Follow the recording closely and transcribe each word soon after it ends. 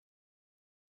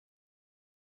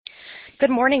Good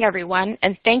morning, everyone,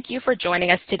 and thank you for joining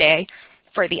us today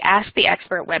for the Ask the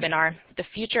Expert webinar, The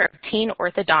Future of Teen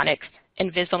Orthodontics,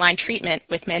 Invisalign Treatment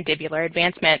with Mandibular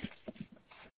Advancement.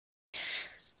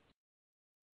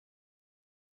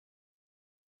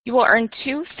 You will earn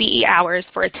 2 CE hours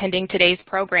for attending today's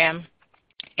program,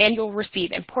 and you'll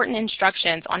receive important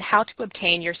instructions on how to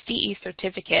obtain your CE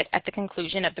certificate at the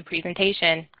conclusion of the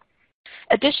presentation.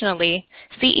 Additionally,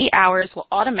 CE hours will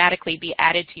automatically be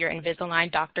added to your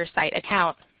Invisalign Doctor Site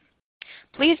account.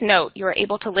 Please note you are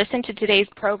able to listen to today's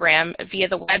program via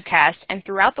the webcast, and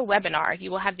throughout the webinar you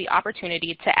will have the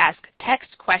opportunity to ask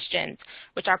text questions,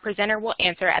 which our presenter will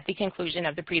answer at the conclusion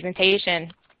of the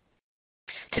presentation.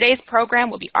 Today's program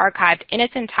will be archived in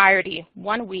its entirety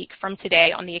 1 week from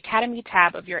today on the Academy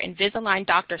tab of your Invisalign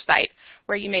Doctor Site,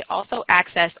 where you may also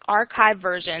access archived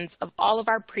versions of all of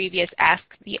our previous Ask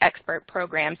the Expert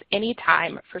programs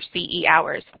anytime for CE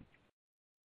hours.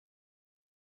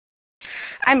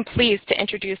 I'm pleased to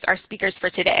introduce our speakers for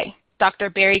today, Dr.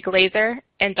 Barry Glazer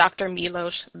and Dr.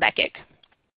 Milos Lekic.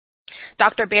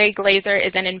 Dr. Barry Glazer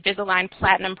is an Invisalign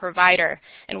Platinum provider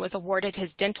and was awarded his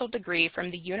dental degree from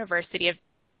the University of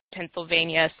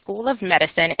Pennsylvania School of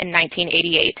Medicine in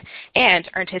 1988 and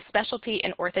earned his specialty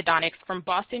in orthodontics from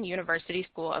Boston University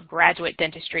School of Graduate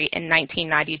Dentistry in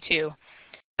 1992.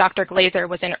 Dr. Glazer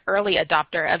was an early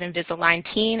adopter of Invisalign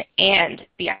Teen and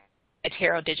the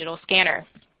iTero digital scanner.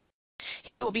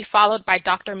 He will be followed by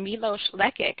Dr. Milos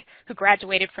Lekic, who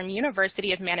graduated from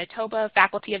University of Manitoba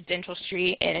Faculty of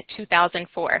Dentistry in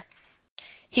 2004.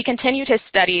 He continued his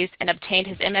studies and obtained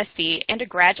his MSc and a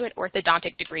graduate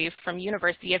orthodontic degree from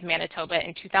University of Manitoba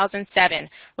in 2007,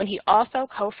 when he also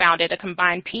co-founded a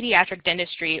combined pediatric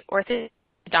dentistry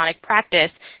orthodontic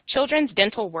practice, Children's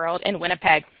Dental World in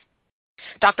Winnipeg.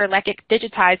 Dr. Lekic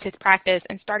digitized his practice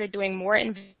and started doing more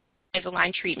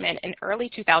Invisalign treatment in early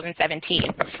 2017,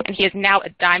 and he is now a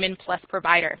Diamond Plus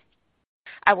provider.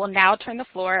 I will now turn the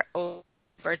floor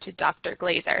over to Dr.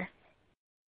 Glazer.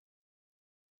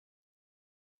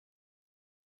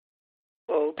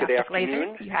 Well, good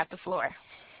afternoon. Glazer, you have the floor.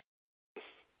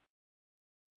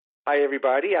 Hi,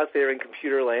 everybody out there in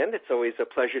computer land. It's always a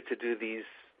pleasure to do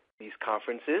these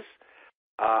conferences.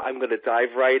 I'm going to dive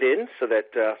right in so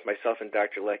that myself and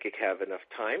Dr. Lekic have enough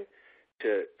time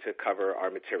to cover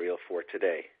our material for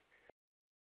today.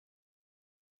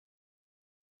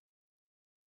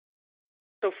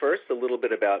 So first, a little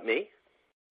bit about me.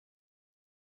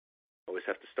 Always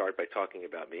have to start by talking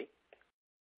about me.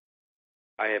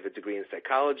 I have a degree in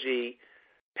psychology,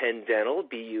 Penn Dental,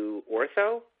 BU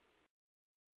Ortho.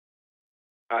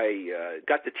 I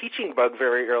got the teaching bug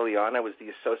very early on. I was the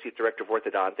Associate Director of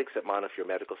Orthodontics at Montefiore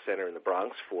Medical Center in the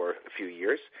Bronx for a few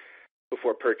years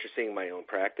before purchasing my own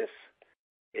practice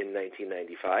in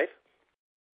 1995.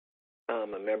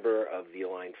 I'm a member of the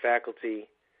Align faculty,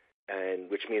 and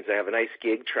which means I have a nice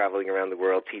gig traveling around the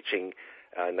world teaching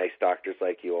nice doctors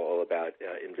like you all about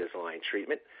Invisalign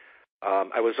treatment.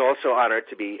 I was also honored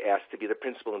to be asked to be the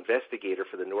principal investigator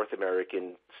for the North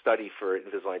American study for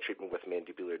Invisalign treatment with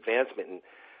mandibular advancement, and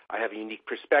I have a unique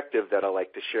perspective that I'd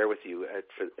like to share with you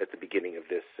at the beginning of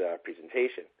this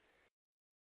presentation.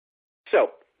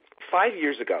 So, 5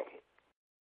 years ago,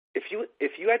 if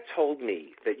you had told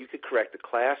me that you could correct a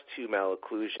Class 2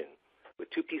 malocclusion with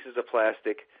 2 pieces of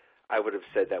plastic, I would have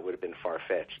said that would have been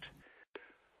far-fetched.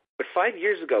 But 5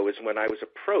 years ago is when I was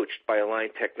approached by Align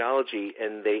Technology,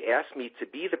 and they asked me to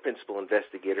be the principal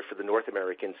investigator for the North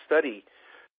American study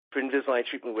for Invisalign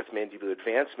treatment with mandibular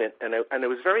advancement, and I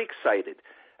was very excited.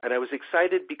 And I was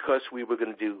excited because we were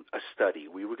going to do a study.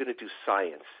 We were going to do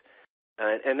science.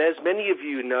 And as many of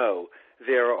you know,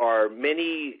 there are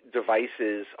many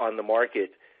devices on the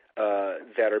market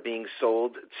that are being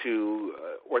sold to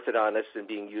orthodontists and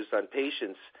being used on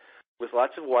patients with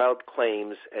lots of wild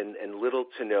claims and little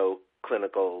to no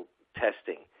clinical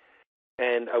testing.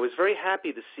 And I was very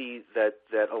happy to see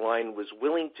that Align was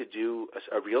willing to do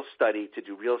a real study, to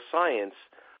do real science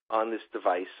on this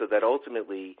device so that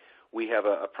ultimately we have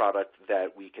a product that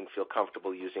we can feel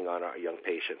comfortable using on our young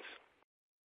patients.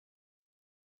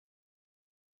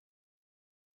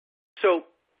 So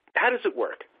how does it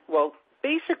work? Well,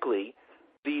 basically,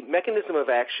 the mechanism of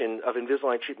action of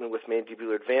Invisalign treatment with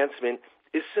mandibular advancement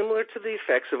is similar to the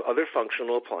effects of other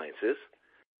functional appliances.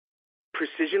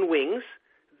 Precision wings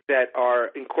that are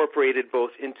incorporated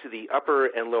both into the upper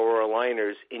and lower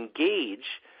aligners engage.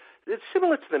 It's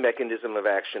similar to the mechanism of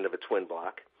action of a twin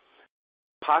block,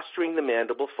 posturing the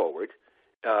mandible forward,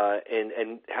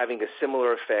 and having a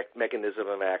similar effect, mechanism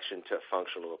of action to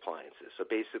functional appliances. So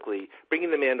basically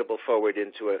bringing the mandible forward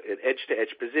into an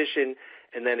edge-to-edge position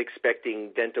and then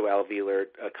expecting dentoalveolar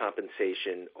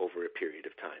compensation over a period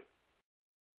of time.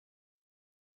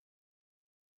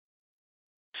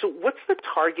 So what's the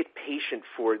target patient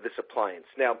for this appliance?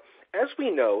 Now, as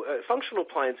we know, functional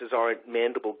appliances aren't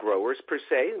mandible growers per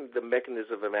se. The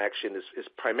mechanism of action is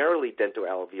primarily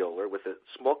dentoalveolar with a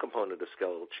small component of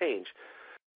skeletal change.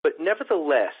 But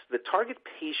nevertheless, the target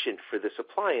patient for this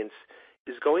appliance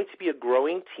is going to be a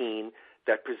growing teen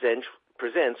that presents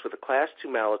with a class 2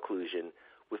 malocclusion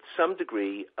with some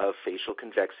degree of facial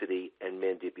convexity and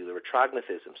mandibular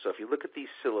retrognatism. So if you look at these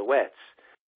silhouettes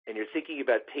and you're thinking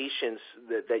about patients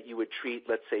that you would treat,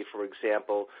 let's say, for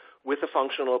example, with a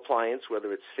functional appliance,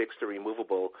 whether it's fixed or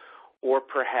removable, or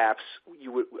perhaps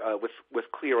you would, with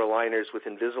clear aligners with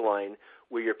Invisalign,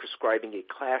 where you're prescribing a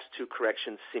class 2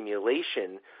 correction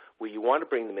simulation where you want to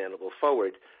bring the mandible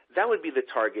forward, that would be the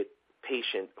target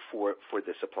patient for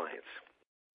this appliance.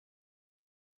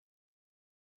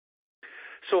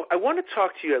 So I want to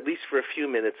talk to you at least for a few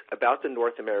minutes about the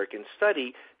North American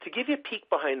study to give you a peek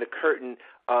behind the curtain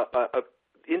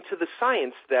into the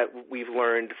science that we've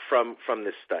learned from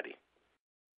this study.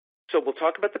 So we'll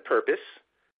talk about the purpose.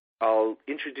 I'll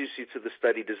introduce you to the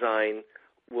study design.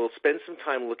 We'll spend some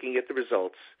time looking at the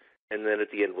results, and then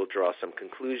at the end we'll draw some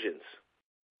conclusions.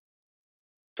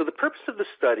 So the purpose of the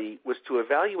study was to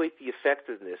evaluate the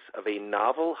effectiveness of a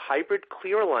novel hybrid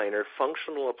clear aligner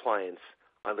functional appliance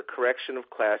on the correction of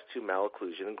class 2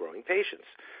 malocclusion in growing patients.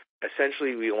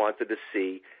 Essentially, we wanted to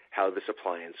see how this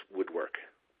appliance would work.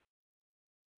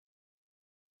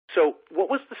 So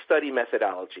what was the study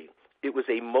methodology? It was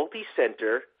a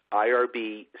multi-center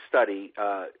IRB study,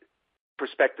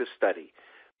 prospective study,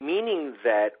 meaning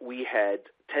that we had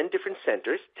 10 different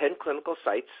centers, 10 clinical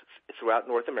sites throughout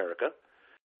North America.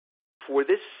 For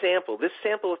this sample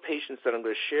of patients that I'm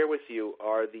going to share with you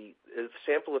are the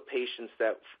sample of patients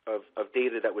of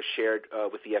data that was shared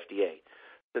with the FDA.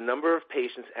 The number of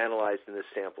patients analyzed in this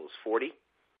sample is 40.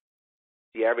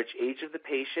 The average age of the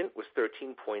patient was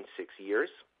 13.6 years,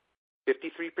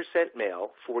 53% male,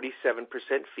 47%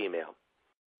 female.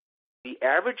 The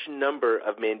average number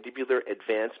of mandibular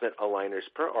advancement aligners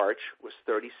per arch was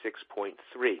 36.3.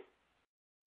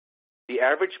 The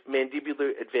average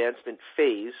mandibular advancement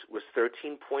phase was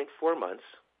 13.4 months.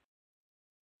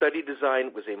 Study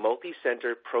design was a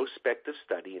multi-center prospective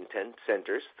study in 10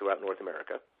 centers throughout North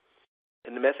America.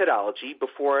 And the methodology,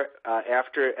 before,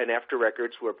 after, and after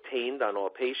records were obtained on all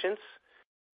patients,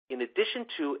 in addition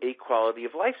to a quality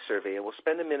of life survey. And we'll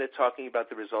spend a minute talking about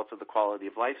the results of the quality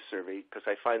of life survey because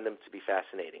I find them to be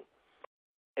fascinating.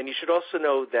 And you should also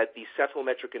know that the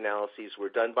cephalometric analyses were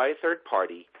done by a third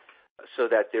party so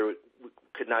that there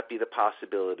could not be the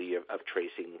possibility of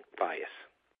tracing bias.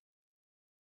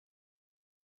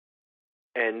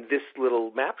 And this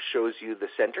little map shows you the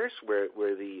centers where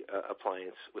the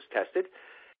appliance was tested.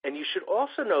 And you should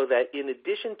also know that in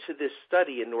addition to this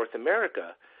study in North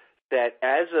America, that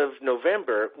as of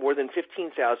November, more than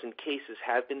 15,000 cases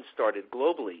have been started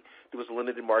globally. There was a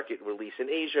limited market release in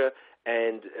Asia,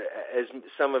 and as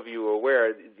some of you are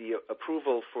aware, the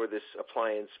approval for this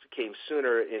appliance came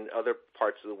sooner in other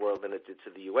parts of the world than it did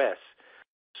to the U.S.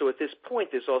 So at this point,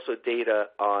 there's also data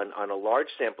on a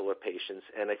large sample of patients,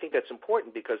 and I think that's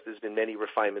important because there's been many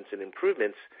refinements and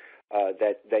improvements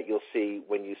that you'll see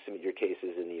when you submit your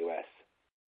cases in the U.S.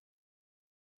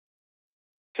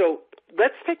 So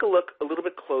let's take a little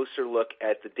bit closer look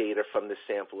at the data from this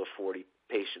sample of 40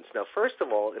 patients. Now, first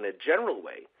of all, in a general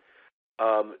way,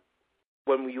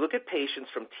 when we look at patients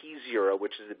from T0,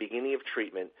 which is the beginning of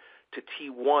treatment, to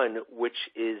T1, which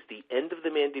is the end of the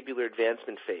mandibular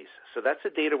advancement phase. So that's the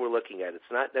data we're looking at. It's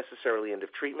not necessarily end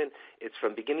of treatment. It's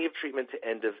from beginning of treatment to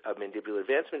end of mandibular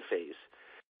advancement phase.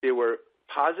 There were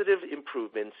positive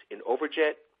improvements in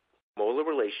overjet, molar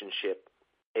relationship,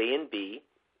 A and B,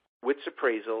 width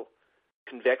appraisal,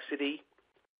 convexity,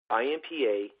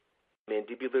 IMPA,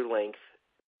 mandibular length,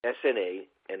 SNA,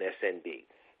 and SNB.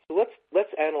 So let's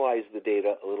analyze the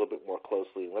data a little bit more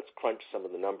closely, and let's crunch some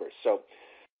of the numbers. So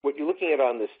what you're looking at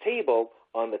on this table,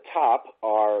 on the top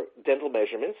are dental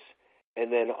measurements,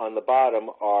 and then on the bottom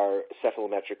are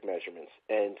cephalometric measurements.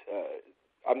 And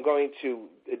I'm going to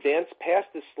advance past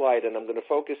this slide, and I'm going to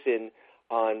focus in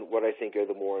on what I think are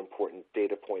the more important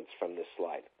data points from this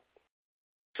slide.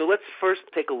 So let's first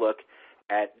take a look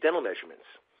at dental measurements.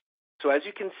 So as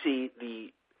you can see,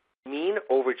 the mean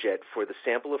overjet for the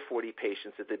sample of 40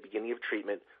 patients at the beginning of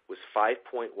treatment was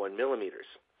 5.1 millimeters.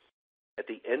 At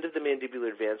the end of the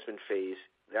mandibular advancement phase,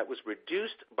 that was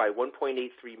reduced by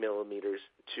 1.83 millimeters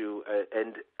to an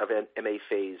end of an MA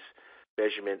phase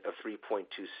measurement of 3.27,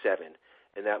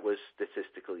 and that was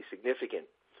statistically significant.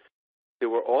 There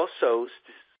were also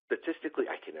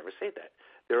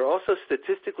There are also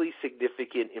statistically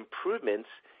significant improvements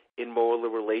in molar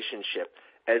relationship.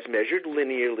 as measured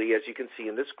linearly, as you can see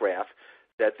in this graph,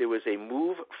 that there was a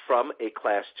move from a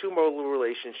class 2 molar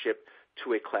relationship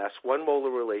to a class 1 molar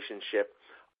relationship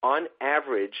on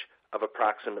average of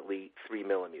approximately 3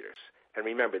 millimeters. And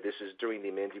remember, this is during the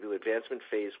mandibular advancement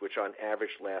phase, which on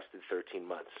average lasted 13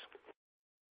 months.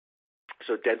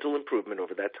 So dental improvement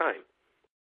over that time.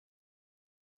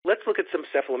 Let's look at some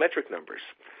cephalometric numbers.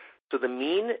 So the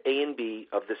mean A and B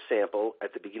of the sample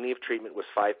at the beginning of treatment was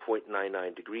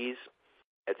 5.99 degrees.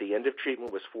 At the end of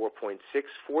treatment was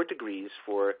 4.64 degrees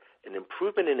for an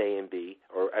improvement in A and B,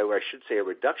 or I should say a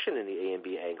reduction in the A and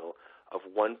B angle of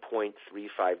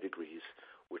 1.35 degrees,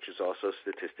 which is also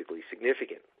statistically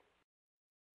significant.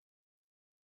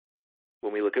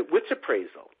 When we look at Witt's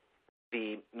appraisal,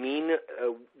 the mean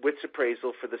Witt's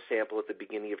appraisal for the sample at the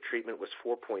beginning of treatment was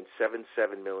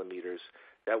 4.77 millimeters.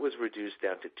 That was reduced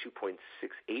down to 2.68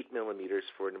 millimeters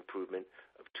for an improvement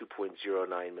of 2.09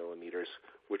 millimeters,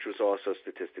 which was also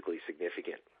statistically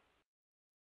significant.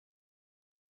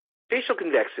 Facial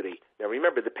convexity. Now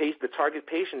remember, the target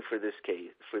patient for this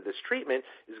treatment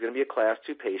is going to be a class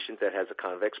 2 patient that has a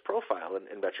convex profile and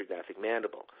retrognathic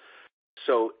mandible.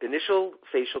 So initial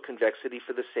facial convexity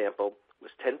for the sample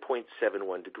was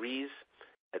 10.71 degrees.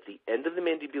 At the end of the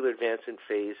mandibular advancement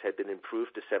phase had been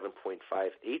improved to 7.58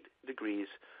 degrees,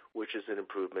 which is an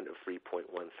improvement of 3.13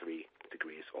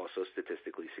 degrees, also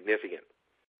statistically significant.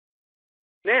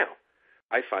 Now,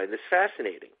 I find this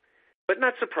fascinating, but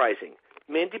not surprising.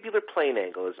 Mandibular plane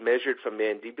angle is measured from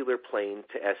mandibular plane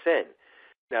to SN.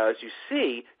 Now, as you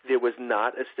see, there was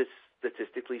not a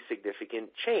statistically significant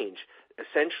change.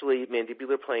 Essentially,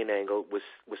 mandibular plane angle was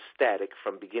static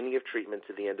from beginning of treatment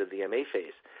to the end of the MA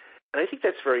phase. And I think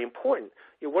that's very important.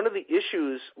 One of the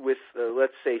issues with,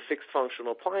 let's say, fixed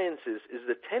functional appliances is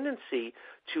the tendency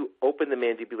to open the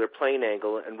mandibular plane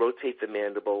angle and rotate the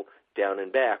mandible down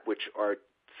and back, which are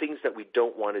things that we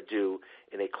don't want to do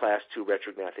in a class 2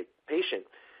 retrognathic patient.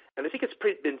 And I think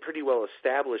it's been pretty well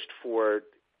established for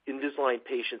Invisalign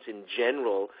patients in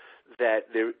general that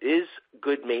there is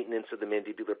good maintenance of the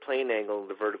mandibular plane angle and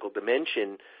the vertical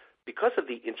dimension because of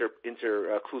the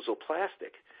interocclusal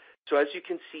plastic. So as you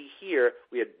can see here,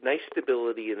 we had nice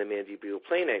stability in the mandibular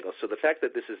plane angle. So the fact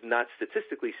that this is not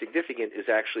statistically significant is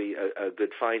actually a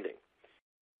good finding.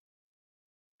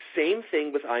 Same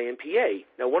thing with IMPA.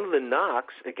 Now, one of the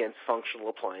knocks against functional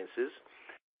appliances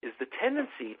is the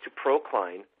tendency to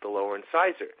procline the lower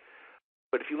incisor.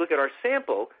 But if you look at our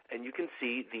sample, and you can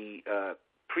see the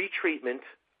pre-treatment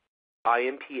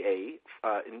IMPA,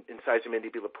 incisor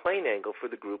mandibular plane angle for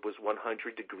the group was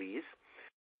 100 degrees.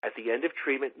 At the end of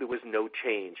treatment, there was no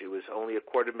change. It was only a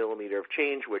quarter millimeter of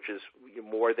change, which is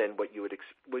more than what you would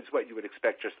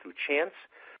expect just through chance.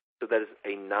 So that is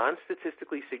a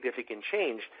non-statistically significant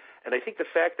change. And I think the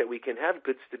fact that we can have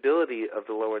good stability of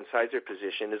the lower incisor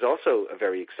position is also a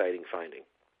very exciting finding.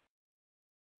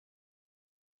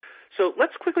 So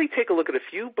let's quickly take a look at a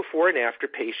few before and after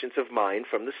patients of mine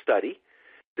from the study.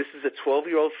 This is a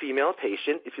 12-year-old female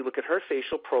patient. If you look at her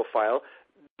facial profile,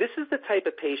 this is the type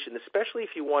of patient, especially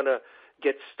if you want to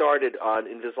get started on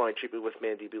Invisalign treatment with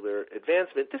mandibular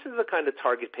advancement, this is the kind of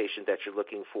target patient that you're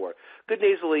looking for. Good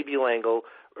nasolabial angle,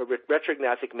 a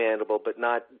retrognathic mandible, but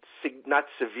not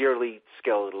severely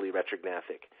skeletally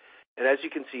retrognathic. And as you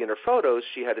can see in her photos,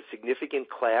 she had a significant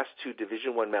class 2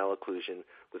 division 1 malocclusion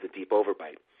with a deep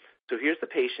overbite. So here's the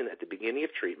patient at the beginning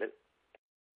of treatment.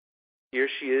 Here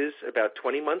she is about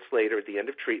 20 months later at the end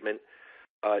of treatment.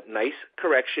 Nice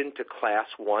correction to class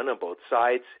 1 on both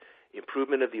sides,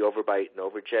 improvement of the overbite and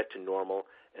overjet to normal,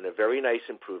 and a very nice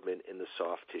improvement in the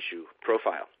soft tissue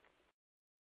profile.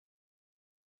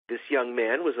 This young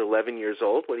man was 11 years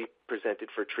old when he presented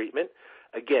for treatment.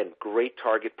 Again, great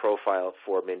target profile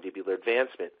for mandibular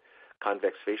advancement.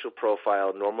 Convex facial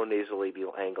profile, normal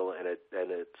nasolabial angle, and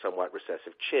a somewhat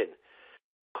recessive chin.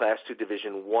 Class 2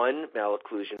 division 1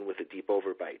 malocclusion with a deep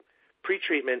overbite.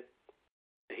 Pre-treatment,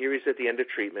 here he's at the end of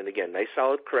treatment. Again, nice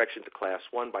solid correction to class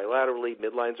 1 bilaterally,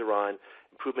 midlines are on,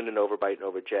 improvement in overbite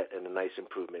and overjet, and a nice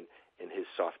improvement in his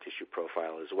soft tissue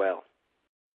profile as well.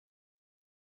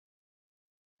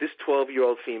 This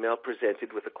 12-year-old female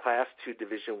presented with a class 2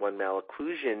 division 1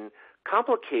 malocclusion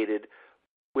complicated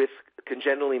with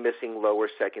congenitally missing lower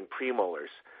second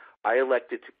premolars. I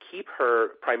elected to keep her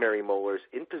primary molars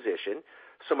in position,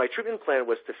 so my treatment plan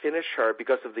was to finish her,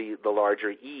 because of the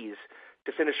larger E's,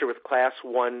 to finish her with class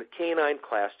 1 canine,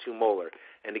 class 2 molar.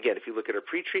 And again, if you look at her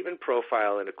pre-treatment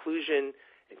profile and occlusion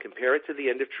and compare it to the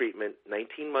end of treatment,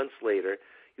 19 months later,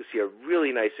 you'll see a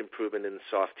really nice improvement in the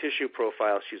soft tissue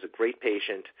profile. She's a great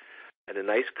patient, and a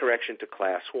nice correction to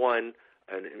class 1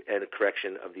 and a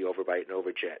correction of the overbite and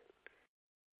overjet.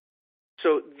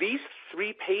 So these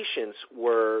 3 patients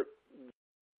were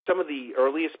some of the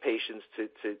earliest patients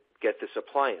to get this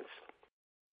appliance.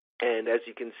 And as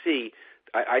you can see,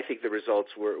 I think the results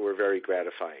were very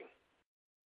gratifying.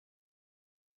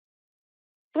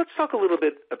 Let's talk a little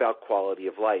bit about quality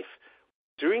of life.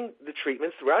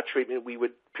 Throughout treatment, we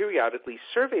would periodically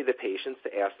survey the patients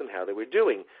to ask them how they were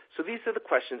doing. So these are the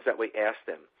questions that we asked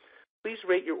them. Please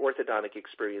rate your orthodontic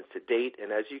experience to date,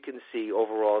 and as you can see,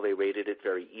 overall they rated it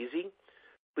very easy.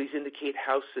 Please indicate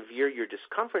how severe your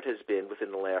discomfort has been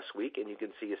within the last week, and you can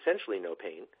see essentially no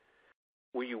pain.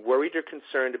 Were you worried or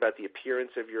concerned about the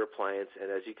appearance of your appliance?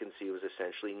 And as you can see, it was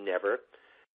essentially never.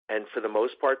 And for the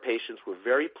most part, patients were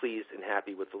very pleased and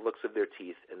happy with the looks of their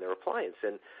teeth and their appliance.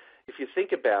 And if you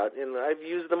think about, and I've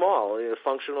used them all,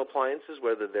 functional appliances,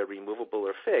 whether they're removable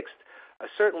or fixed,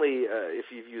 certainly if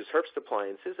you've used Herbst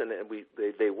appliances, and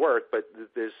they work, but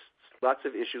there's lots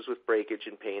of issues with breakage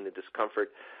and pain and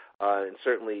discomfort, and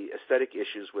certainly aesthetic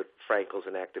issues with Frankels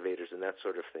and activators and that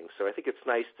sort of thing. So I think it's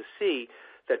nice to see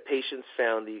that patients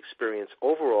found the experience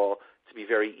overall to be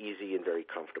very easy and very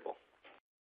comfortable.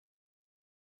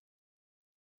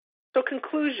 So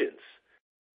conclusions.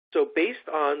 So based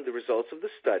on the results of the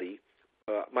study,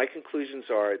 my conclusions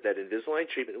are that Invisalign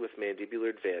treatment with mandibular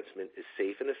advancement is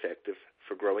safe and effective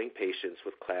for growing patients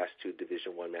with Class II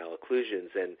Division I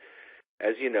malocclusions. And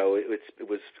as you know, it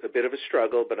was a bit of a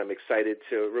struggle, but I'm excited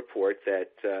to report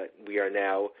that we are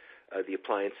now, the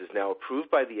appliance is now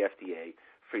approved by the FDA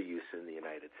for use in the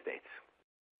United States.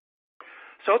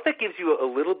 So I hope that gives you a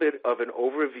little bit of an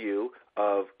overview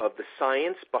of the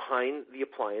science behind the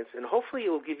appliance, and hopefully it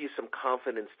will give you some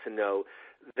confidence to know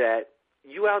that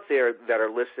you out there that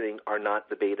are listening are not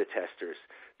the beta testers.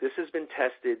 This has been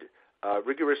tested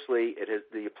rigorously.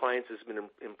 The appliance has been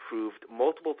improved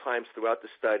multiple times throughout the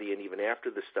study and even after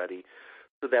the study,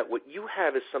 so that what you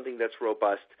have is something that's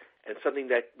robust and something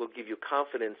that will give you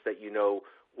confidence that you know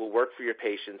will work for your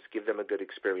patients, give them a good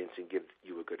experience, and give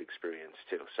you a good experience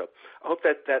too. So I hope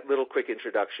that little quick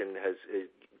introduction has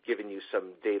given you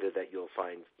some data that you'll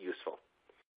find useful.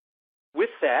 With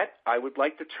that, I would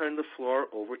like to turn the floor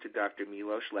over to Dr.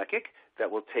 Milos Lekic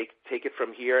that will take it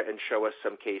from here and show us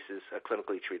some cases,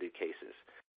 clinically treated cases.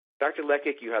 Dr.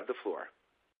 Lekic, you have the floor.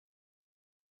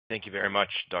 Thank you very much,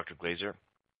 Dr. Glazer.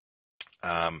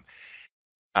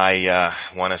 I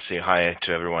want to say hi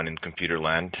to everyone in computer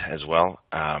land as well.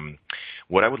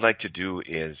 What I would like to do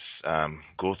is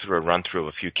go through a run-through of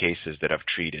a few cases that I've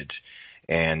treated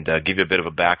and give you a bit of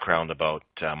a background about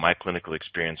my clinical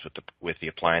experience with the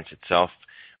appliance itself.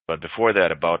 But before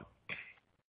that, about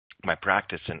my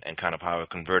practice and kind of how I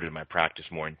converted my practice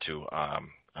more into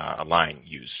Align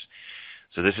use.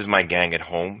 So this is my gang at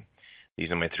home.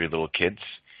 These are my 3 little kids.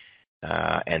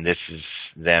 And this is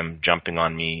them jumping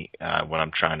on me when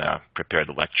I'm trying to prepare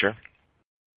the lecture.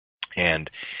 And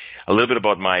a little bit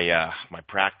about my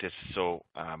practice. So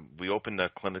we opened a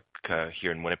clinic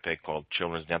here in Winnipeg called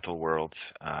Children's Dental World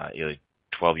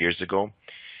 12 years ago.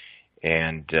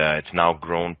 And it's now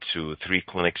grown to 3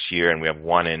 clinics here, and we have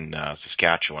 1 in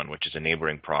Saskatchewan, which is a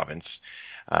neighboring province.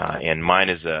 And mine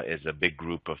is a big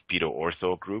group of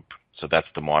pedo-ortho group. So that's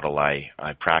the model I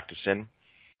practice in.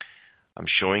 I'm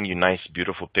showing you nice,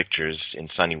 beautiful pictures in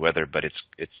sunny weather, but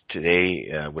it's today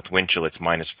with wind chill. It's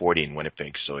 -40 in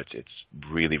Winnipeg, so it's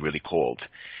really, really cold.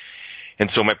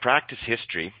 And so my practice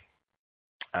history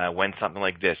went something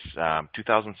like this.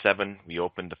 2007, we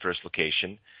opened the first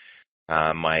location.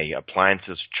 My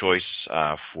appliances choice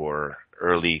for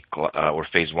early or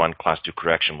phase 1 class 2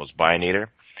 correction was Bionator.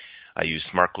 I used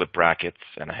smart clip brackets,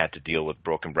 and I had to deal with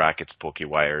broken brackets, pokey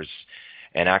wires,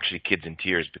 and actually kids in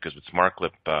tears, because with smart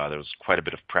clip there was quite a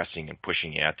bit of pressing and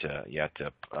pushing. You had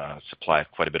to supply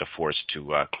quite a bit of force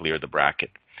to clear the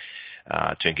bracket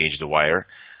to engage the wire.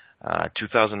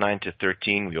 2009 to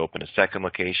 13, we opened a second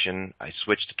location. I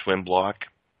switched to twin block,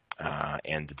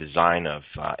 and the design of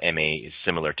MA is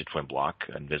similar to twin block,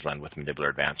 Invisalign with mandibular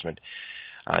advancement.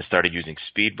 I started using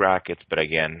speed brackets, but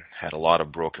again, had a lot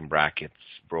of broken brackets,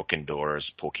 broken doors,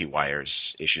 pokey wires,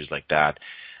 issues like that.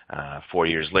 4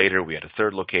 years later, we had a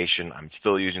third location. I'm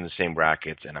still using the same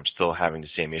brackets, and I'm still having the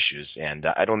same issues. And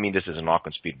I don't mean this as a knock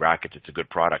on speed brackets. It's a good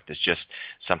product. It's just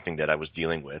something that I was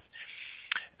dealing with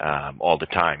all the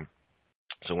time.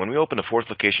 So when we opened the fourth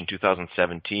location,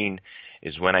 2017,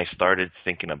 is when I started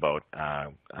thinking about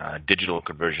digital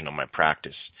conversion of my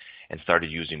practice and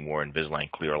started using more Invisalign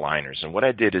clear aligners. And what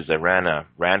I did is I ran a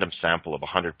random sample of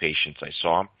 100 patients I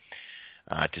saw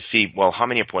to see, well, how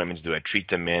many appointments do I treat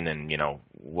them in, and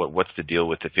what's the deal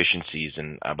with efficiencies.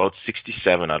 And about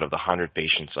 67 out of the 100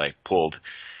 patients I pulled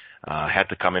had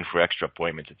to come in for extra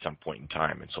appointments at some point in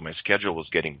time. And so my schedule was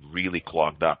getting really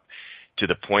clogged up. to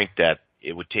the point that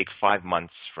it would take 5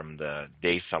 months from the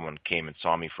day someone came and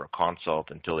saw me for a consult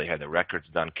until they had their records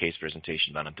done, case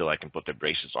presentation done, until I can put their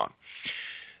braces on.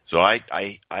 So I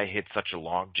hit such a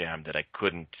log jam that I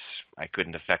couldn't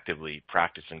effectively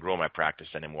practice and grow my practice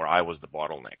anymore. I was the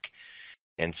bottleneck.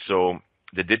 And so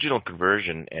the digital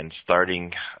conversion and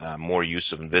starting more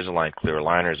use of Invisalign clear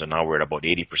aligners, and now we're at about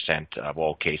 80% of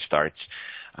all case starts,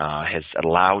 has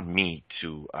allowed me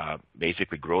to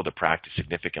basically grow the practice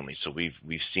significantly. So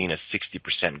we've seen a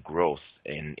 60% growth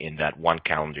in that one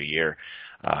calendar year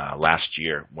last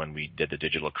year when we did the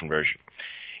digital conversion.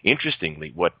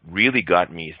 Interestingly, what really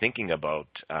got me thinking about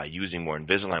using more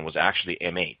Invisalign was actually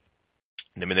MA,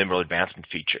 the mandibular advancement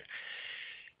feature.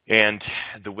 And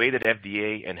the way that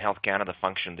FDA and Health Canada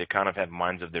function, they kind of have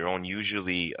minds of their own.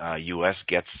 Usually US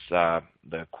gets the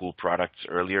cool products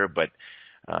earlier, but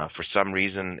for some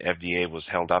reason FDA was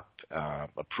held up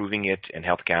approving it, and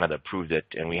Health Canada approved it,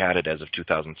 and we had it as of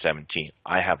 2017.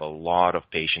 I have a lot of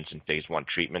patients in phase 1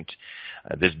 treatment,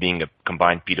 this being a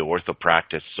combined pedo-ortho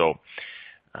practice, so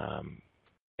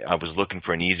I was looking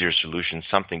for an easier solution,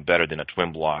 something better than a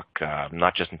twin block,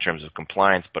 not just in terms of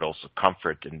compliance, but also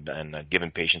comfort and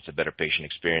giving patients a better patient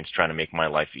experience, trying to make my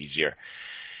life easier.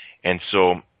 And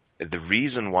so the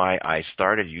reason why I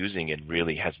started using it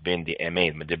really has been the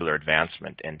MA, mandibular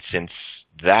advancement. And since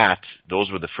that,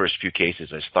 those were the first few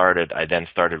cases I then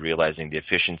started realizing the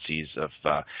efficiencies of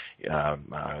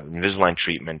Invisalign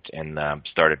treatment and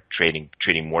started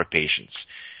treating more patients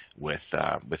with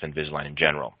Invisalign in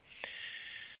general.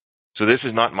 So this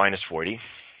is not minus 40.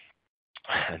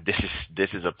 This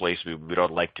is a place we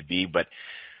don't like to be. But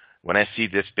when I see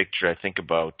this picture, I think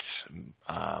about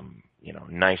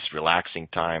nice relaxing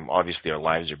time. Obviously, our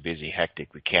lives are busy,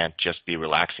 hectic. We can't just be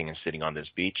relaxing and sitting on this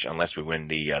beach unless we win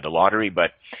the lottery.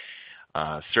 But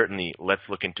certainly, let's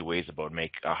look into ways about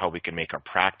how we can make our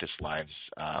practice lives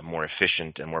more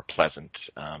efficient and more pleasant,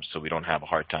 so we don't have a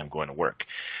hard time going to work.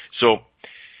 So,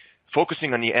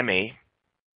 focusing on the MA.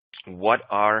 What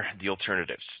are the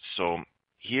alternatives? So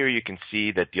here you can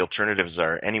see that the alternatives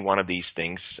are any one of these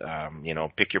things.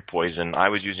 Pick your poison. I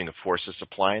was using a Forceps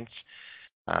appliance.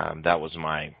 That was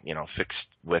my, fixed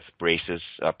width braces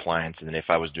appliance. And then if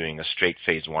I was doing a straight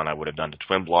phase 1, I would have done the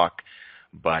twin block.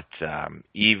 But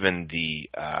even the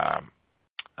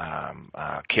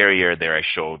carrier there I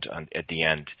showed at the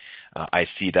end, I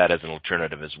see that as an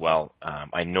alternative as well.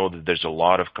 I know that there's a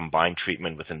lot of combined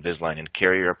treatment with Invisalign and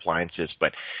carrier appliances,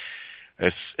 but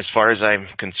as far as I'm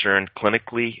concerned,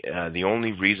 clinically, the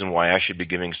only reason why I should be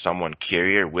giving someone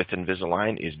carrier with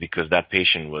Invisalign is because that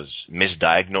patient was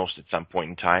misdiagnosed at some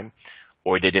point in time,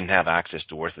 or they didn't have access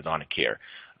to orthodontic care,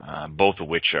 both of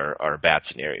which are bad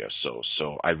scenarios.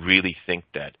 So I really think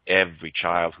that every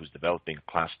child who's developing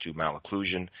a class 2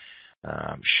 malocclusion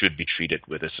should be treated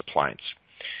with this appliance.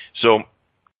 So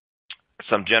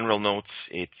some general notes.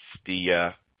 It's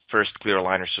the first clear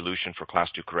aligner solution for class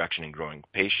 2 correction in growing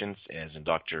patients, as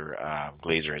Dr.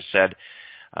 Glaser has said.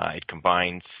 It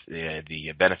combines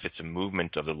the benefits of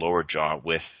movement of the lower jaw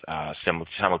with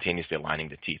simultaneously aligning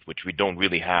the teeth, which we don't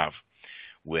really have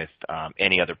with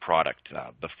any other product.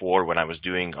 Before, when I was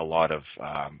doing a lot of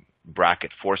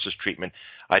bracket forces treatment,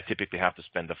 I typically have to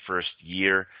spend the first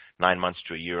year, 9 months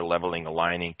to a year, leveling,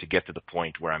 aligning to get to the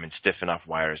point where I'm in stiff enough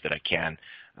wires that I can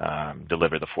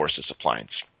deliver the Forceps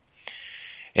appliance.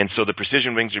 And so the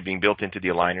precision wings are being built into the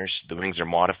aligners. The wings are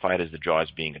modified as the jaw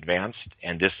is being advanced,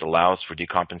 and this allows for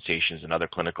decompensations and other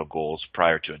clinical goals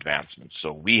prior to advancement.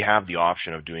 So we have the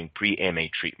option of doing pre-MA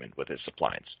treatment with this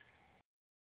appliance.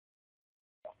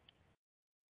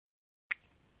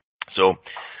 So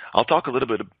I'll talk a little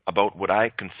bit about what I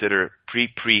consider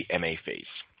pre-MA phase.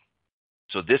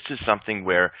 So this is something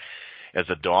where, as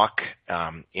a doc,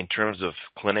 in terms of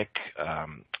clinic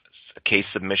case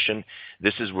submission,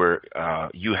 this is where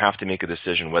you have to make a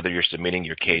decision whether you're submitting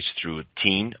your case through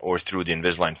teen or through the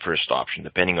Invisalign First option,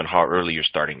 depending on how early you're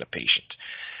starting the patient.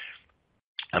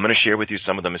 I'm going to share with you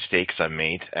some of the mistakes I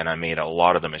made, and I made a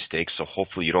lot of the mistakes, so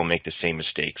hopefully you don't make the same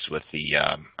mistakes with the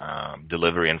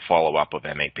delivery and follow-up of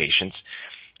MA patients,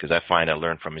 because I find I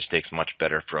learn from mistakes much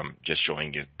better from just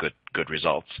showing you good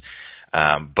results.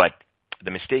 But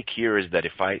the mistake here is that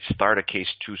if I start a case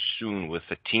too soon with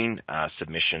a teen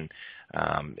submission,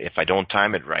 if I don't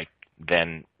time it right,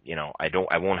 then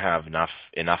I won't have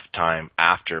enough time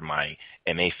after my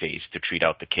MA phase to treat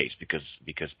out the case,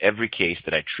 because every case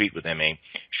that I treat with MA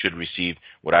should receive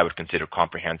what I would consider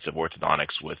comprehensive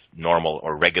orthodontics with normal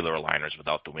or regular aligners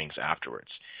without the wings afterwards.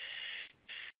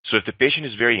 So if the patient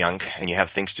is very young and you have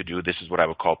things to do, this is what I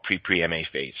would call pre-MA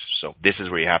phase. So this is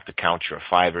where you have to count your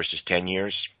 5 versus 10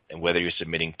 years, and whether you're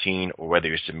submitting teen or whether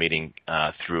you're submitting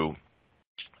through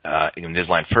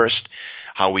Invisalign First.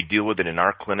 How we deal with it in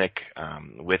our clinic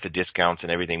with the discounts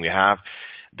and everything we have,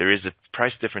 there is a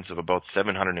price difference of about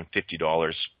 $750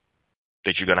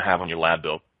 that you're going to have on your lab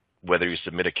bill, whether you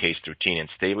submit a case through Teen and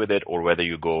stay with it, or whether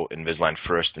you go Invisalign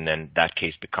First and then that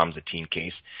case becomes a Teen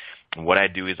case. And what I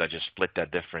do is I just split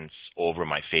that difference over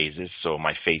my phases. So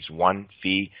my phase 1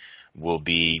 fee will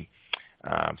be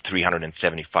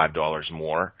 $375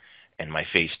 more, and my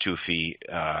phase 2 fee,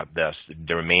 the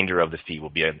remainder of the fee will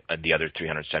be the other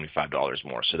 $375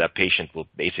 more. So that patient will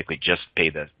basically just pay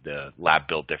the lab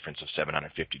bill difference of $750.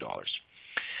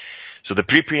 So the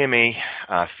pre-PMA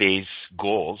phase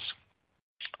goals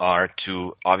are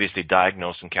to obviously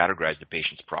diagnose and categorize the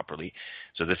patients properly.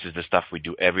 So this is the stuff we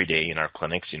do every day in our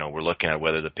clinics. We're looking at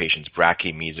whether the patient's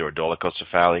brachy, meso, or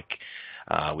dolichocephalic.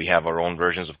 We have our own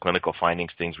versions of clinical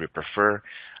findings, things we prefer.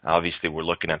 Obviously, we're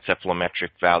looking at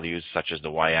cephalometric values such as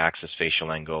the y-axis,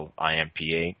 facial angle,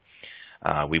 IMPA.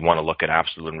 We want to look at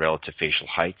absolute and relative facial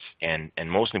heights, and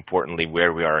most importantly,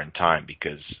 where we are in time,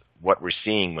 because what we're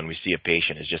seeing when we see a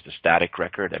patient is just a static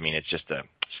record. I mean, it's just a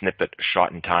snippet, a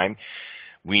shot in time.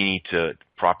 We need to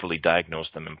properly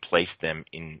diagnose them and place them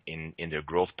in their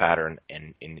growth pattern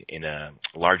and in a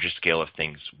larger scale of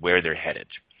things, where they're headed.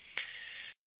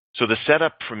 So the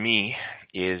setup for me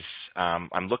is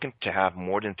I'm looking to have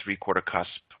more than 3/4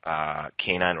 cusp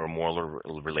canine or molar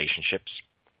relationships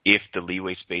if the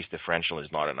leeway space differential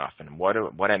is not enough. And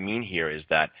what I mean here is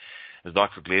that, as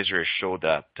Dr. Glaser has showed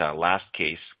that last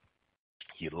case,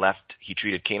 he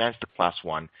treated canines to class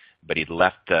 1, but he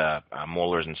left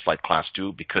molars in slight class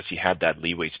 2 because he had that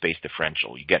leeway space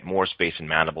differential. You get more space in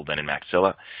mandible than in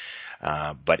maxilla.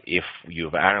 But if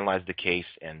you've analyzed the case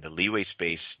and the leeway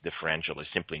space differential is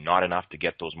simply not enough to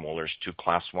get those molars to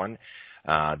class 1,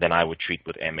 then I would treat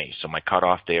with MA. So my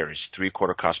cutoff there is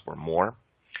 3/4 cusp or more.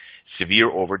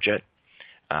 Severe overjet,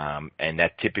 and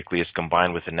that typically is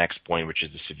combined with the next point, which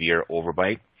is the severe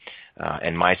overbite.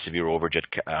 And my severe overjet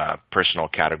personal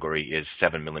category is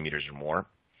 7 millimeters or more.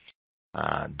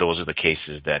 Those are the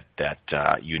cases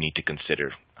that you need to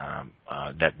consider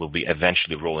that will be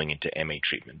eventually rolling into MA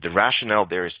treatment. The rationale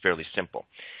there is fairly simple.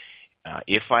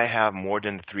 If I have more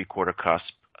than the 3/4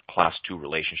 cusp class 2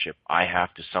 relationship, I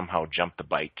have to somehow jump the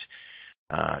bite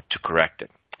to correct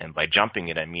it. And by jumping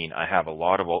it, I mean I have a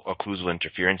lot of occlusal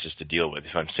interferences to deal with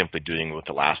if I'm simply doing it with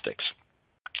elastics.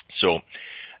 So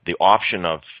the option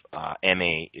of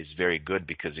MA is very good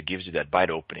because it gives you that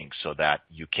bite opening so that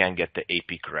you can get the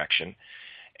AP correction.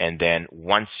 And then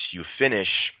once you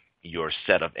finish your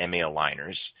set of MA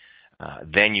aligners,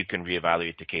 then you can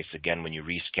reevaluate the case again when you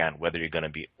rescan whether you're going to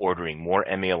be ordering more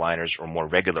MA aligners or more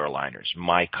regular aligners.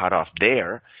 My cutoff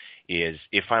there is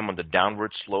if I'm on the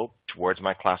downward slope towards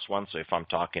my class 1, so if I'm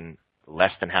talking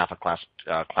less than half a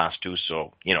class 2,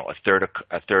 so a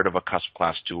third of a cusp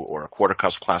class 2 or a 1/4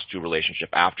 cusp class 2 relationship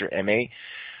after MA,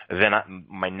 then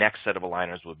my next set of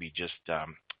aligners will be just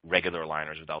regular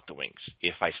aligners without the wings.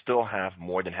 If I still have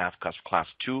more than half cusp class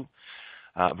 2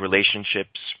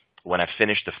 relationships, when I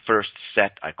finish the first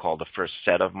set, I call the first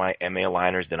set of my MA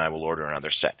aligners, then I will order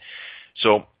another set.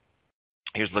 So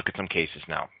here's a look at some cases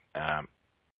now.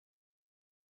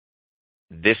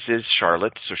 This is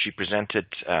Charlotte. So she presented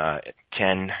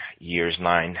 10 years,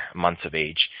 9 months of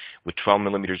age with 12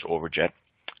 millimeters overjet,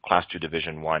 class 2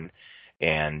 division 1,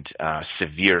 and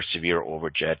severe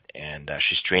overjet. And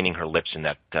she's straining her lips in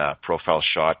that profile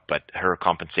shot, but her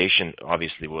compensation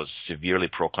obviously was severely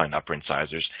proclined upper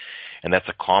incisors. And that's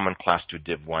a common class 2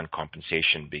 div 1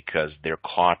 compensation because they're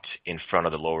caught in front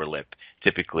of the lower lip.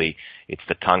 Typically, it's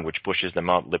the tongue which pushes them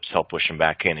out, lips help push them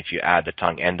back in. If you add the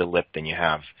tongue and the lip, then you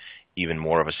have even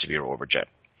more of a severe overjet.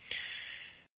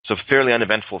 So fairly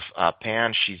uneventful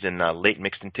pan. She's in late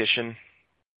mixed dentition.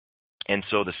 And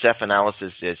so the Ceph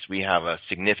analysis is we have a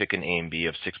significant A&B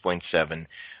of 6.7,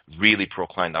 really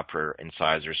proclined upper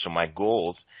incisors. So my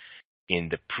goal in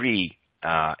the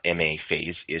pre-MA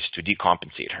phase is to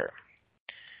decompensate her.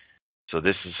 So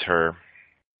this is her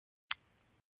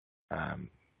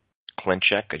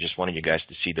ClinCheck. I just wanted you guys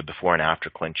to see the before and after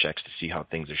ClinChecks to see how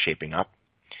things are shaping up.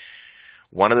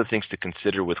 One of the things to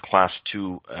consider with class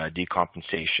 2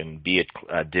 decompensation, be it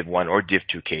div 1 or div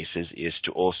 2 cases, is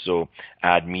to also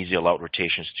add mesial out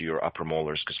rotations to your upper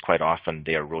molars because quite often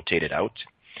they are rotated out,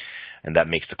 and that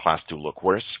makes the class 2 look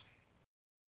worse.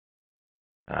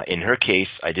 In her case,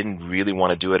 I didn't really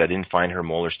want to do it. I didn't find her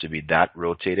molars to be that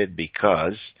rotated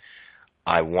because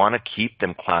I want to keep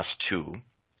them class 2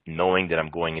 knowing that I'm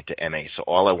going into MA. So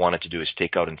all I wanted to do is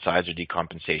take out incisor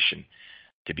decompensation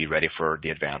to be ready for the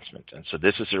advancement. And so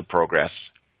this is her progress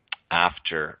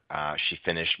after she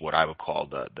finished what I would call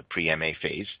the pre-MA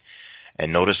phase.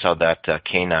 And notice how that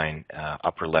canine,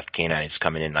 upper left canine is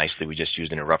coming in nicely. We just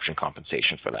used an eruption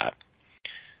compensation for that.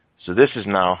 So this is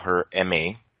now her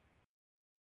MA.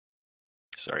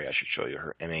 Sorry, I should show you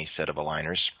her MA set of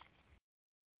aligners.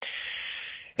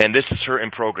 And this is her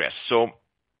in progress. So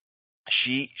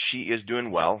she is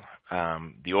doing well.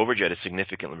 The overjet is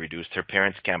significantly reduced. Her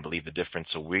parents can't believe the difference.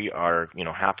 So we are,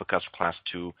 half a cusp class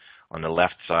 2 on the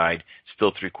left side,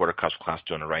 still 3/4 cusp class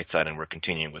 2 on the right side, and we're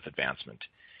continuing with advancement.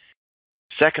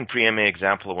 Second pre-MA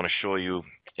example I want to show you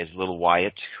is little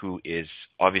Wyatt, who is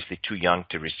obviously too young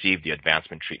to receive the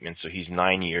advancement treatment. So he's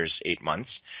 9 years, 8 months,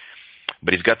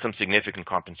 but he's got some significant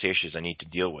compensations I need to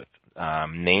deal with.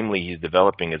 Namely, he's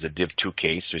developing as a Div 2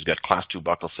 case, so he's got class 2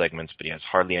 buccal segments, but he has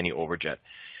hardly any overjet,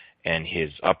 and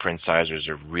his upper incisors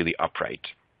are really upright,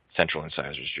 central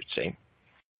incisors, I should say.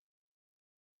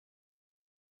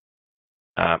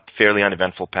 Fairly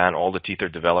uneventful pan. All the teeth are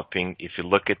developing. If you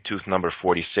look at tooth number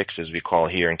 46, as we call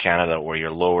here in Canada, or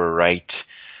your lower right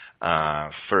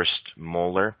first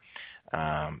molar,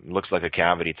 looks like a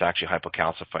cavity. It's actually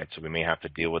hypocalcified, so we may have to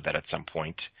deal with that at some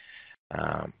point.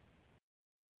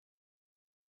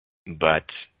 But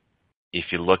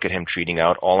if you look at him treating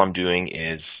out, all I'm doing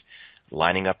is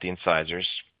lining up the incisors,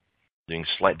 doing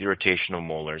slight derotation of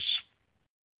molars.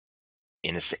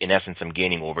 In essence, I'm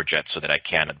gaining overjet so that I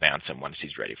can advance him once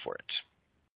he's ready for it.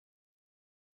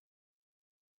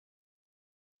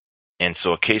 And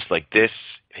so a case like this,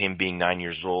 him being 9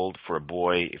 years old, for a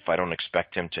boy, if I don't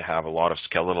expect him to have a lot of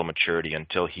skeletal maturity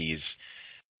until he's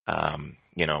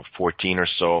 14 or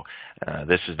so,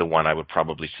 this is the one I would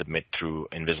probably submit through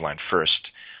Invisalign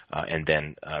first and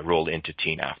then roll into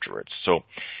teen afterwards. So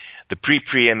the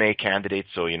pre-MA candidate,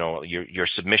 so your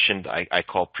submission, I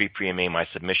call pre-MA my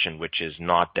submission, which is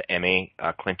not the MA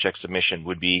ClinCheck submission,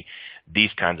 would be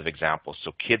these kinds of examples.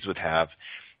 So kids would have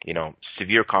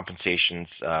severe compensations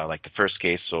like the first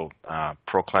case, so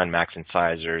Proclan max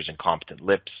incisors, incompetent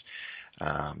lips,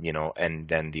 and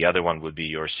then the other one would be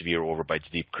your severe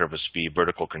overbites, deep curvus V,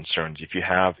 vertical concerns, if you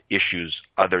have issues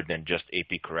other than just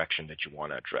AP correction that you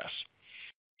want to address.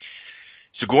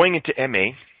 So going into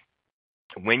MA,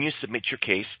 when you submit your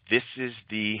case, this is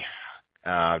the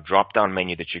drop-down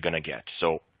menu that you're going to get.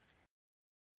 So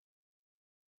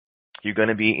you're going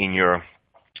to be in your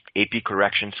AP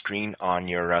correction screen on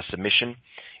your submission,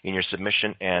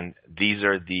 and these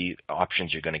are the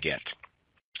options you're going to get.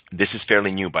 This is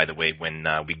fairly new, by the way. When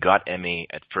we got MA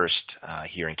at first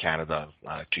here in Canada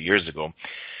 2 years ago,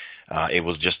 it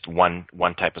was just one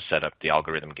type of setup the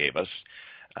algorithm gave us.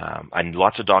 And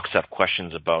lots of docs have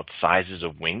questions about sizes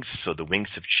of wings. So the wings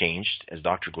have changed, as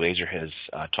Dr. Glaser has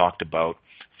talked about,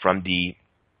 from the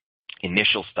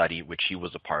initial study, which he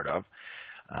was a part of,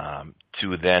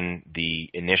 to then the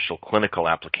initial clinical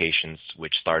applications,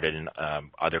 which started in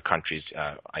other countries.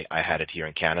 I had it here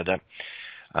in Canada.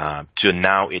 To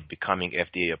now it becoming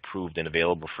FDA approved and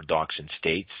available for docs in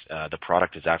states. The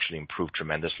product has actually improved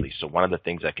tremendously. So one of the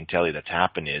things I can tell you that's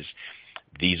happened is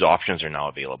these options are now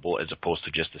available as opposed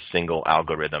to just a single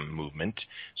algorithm movement,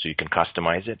 so you can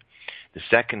customize it. The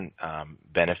second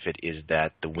benefit is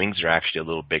that the wings are actually a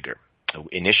little bigger.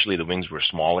 Initially, the wings were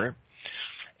smaller,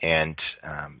 and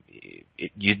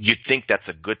you'd think that's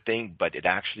a good thing, but it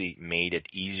actually made it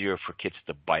easier for kids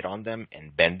to bite on them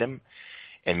and bend them,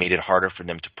 and made it harder for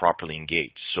them to properly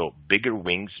engage. So bigger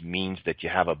wings means that you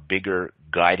have a bigger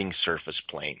guiding surface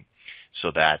plane, so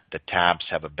that the tabs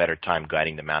have a better time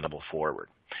guiding the mandible forward.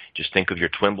 Just think of your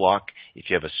twin block. If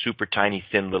you have a super tiny,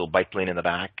 thin little bite plane in the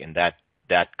back, and that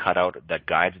cutout that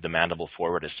guides the mandible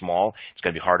forward is small, it's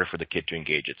going to be harder for the kid to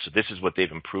engage it. So this is what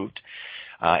they've improved.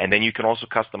 And then you can also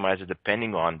customize it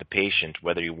depending on the patient,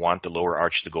 whether you want the lower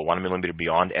arch to go 1 millimeter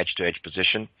beyond edge-to-edge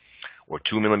position or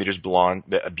 2 millimeters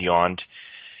beyond.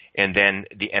 And then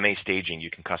the MA staging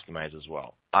you can customize as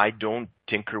well. I don't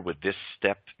tinker with this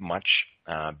step much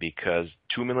because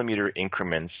 2 millimeter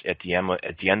increments at the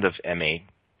end of MA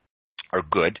are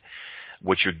good.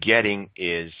 What you're getting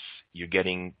is you're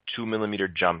getting 2 millimeter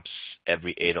jumps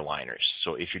every 8 aligners.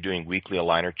 So if you're doing weekly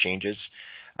aligner changes,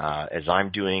 as I'm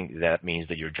doing, that means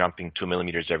that you're jumping 2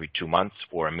 millimeters every 2 months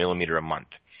or 1 millimeter a month.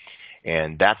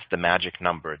 And that's the magic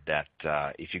number that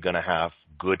if you're going to have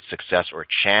good success or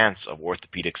chance of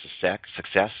orthopedic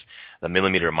success, the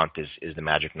millimeter a month is the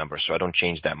magic number. So I don't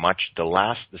change that much.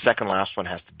 The second last one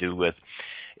has to do with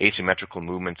asymmetrical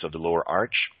movements of the lower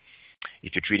arch.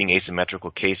 If you're treating asymmetrical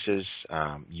cases,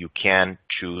 you can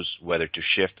choose whether to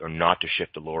shift or not to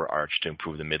shift the lower arch to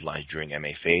improve the midlines during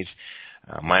MA phase.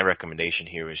 My recommendation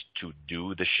here is to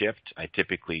do the shift. I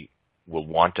typically will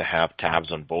want to have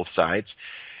tabs on both sides.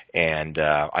 And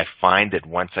I find that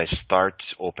once I start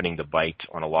opening the bite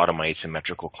on a lot of my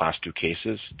asymmetrical class 2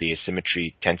 cases, the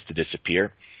asymmetry tends to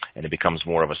disappear, and it becomes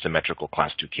more of a symmetrical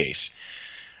class 2 case.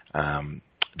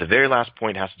 The very last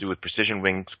point has to do with precision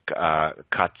wings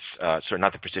cuts,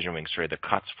 not the precision wings, the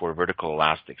cuts for vertical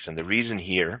elastics. And the reason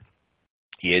here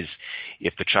is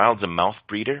if the child's a mouth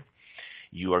breather,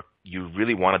 you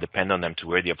really want to depend on them to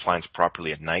wear the appliance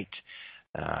properly at night.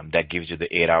 That gives you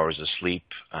the 8 hours of sleep,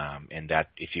 and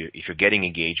that if you're getting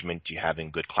engagement, you're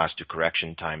having good class 2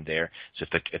 correction time there. So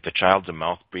if the child's a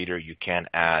mouth breather, you can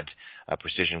add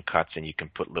precision cuts, and you can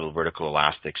put little vertical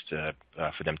elastics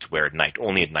for them to wear at night,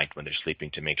 only at night when they're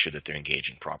sleeping, to make sure that they're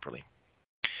engaging properly.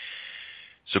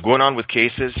 So going on with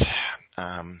cases,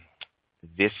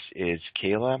 this is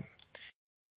Kayla,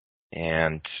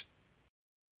 and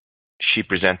she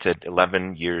presented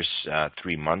 11 years,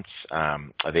 3 months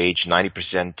of age,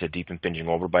 90% deep impinging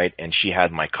overbite, and she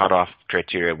had my cutoff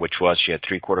criteria, which was she had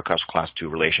 3/4 cups class 2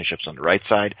 relationships on the right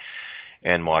side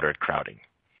and moderate crowding.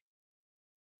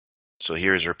 So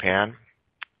here's her pan.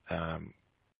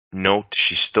 Note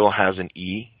she still has an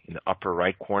E in the upper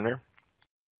right corner.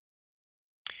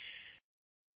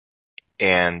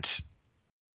 And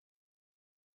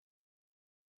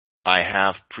I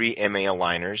have pre-MA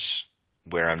aligners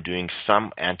where I'm doing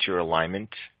some anterior alignment,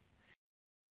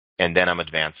 and then I'm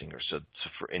advancing her. So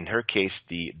in her case,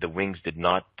 the wings did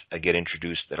not get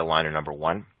introduced at aligner number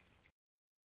 1.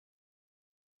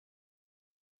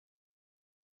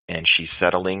 And she's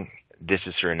settling. This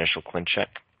is her initial clinch check.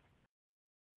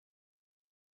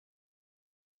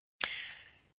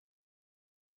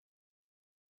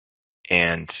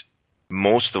 And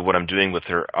most of what I'm doing with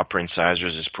her upper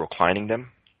incisors is proclining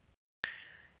them.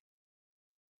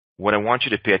 What I want you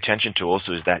to pay attention to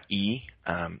also is that E.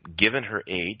 Given her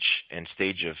age and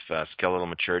stage of skeletal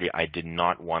maturity, I did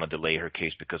not want to delay her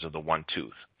case because of the one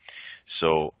tooth.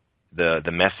 So the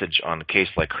message on a case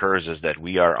like hers is that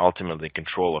we are ultimately in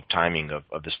control of timing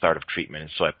of the start of treatment.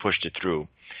 And so I pushed it through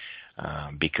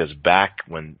because back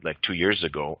when, like 2 years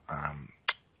ago,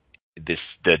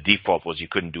 the default was you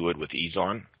couldn't do it with ease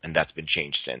on, and that's been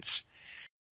changed since.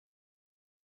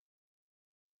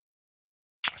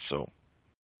 So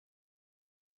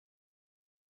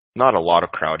not a lot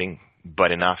of crowding,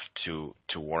 but enough to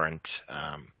warrant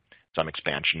some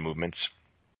expansion movements.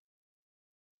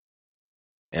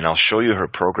 And I'll show you her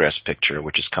progress picture,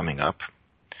 which is coming up.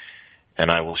 And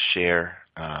I will share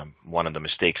one of the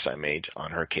mistakes I made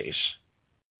on her case.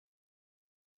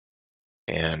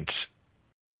 And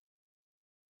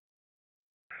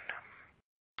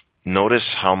notice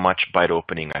how much bite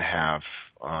opening I have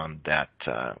on that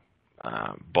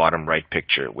bottom right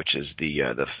picture, which is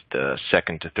the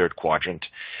second to third quadrant.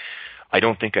 I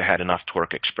don't think I had enough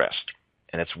torque expressed.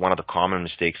 And it's one of the common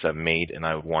mistakes I've made, and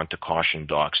I want to caution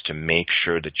docs to make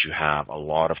sure that you have a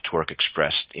lot of torque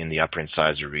expressed in the upper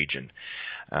incisor region,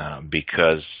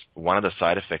 because one of the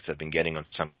side effects I've been getting on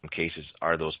some cases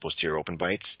are those posterior open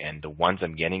bites, and the ones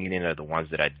I'm getting it in are the ones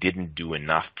that I didn't do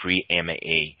enough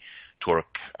pre-MAA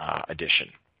torque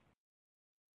addition.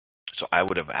 So I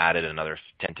would have added another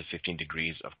 10 to 15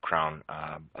 degrees of crown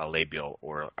labial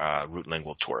or root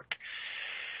lingual torque.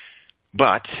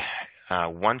 But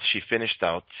once she finished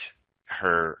out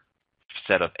her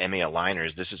set of MA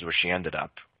aligners, this is where she ended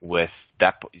up with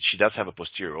that. She does have a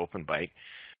posterior open bite,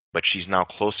 but she's now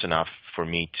close enough for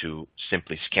me to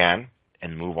simply scan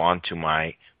and move on to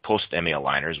my post-MA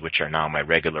aligners, which are now my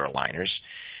regular aligners.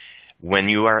 When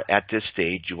you are at this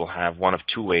stage, you will have one of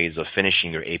two ways of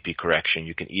finishing your AP correction.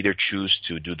 You can either choose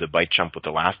to do the bite jump with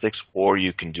elastics, or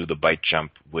you can do the bite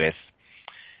jump with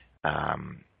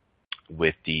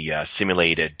the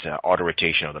simulated auto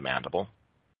rotation of the mandible.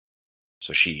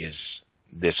 So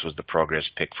this was the progress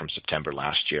pick from September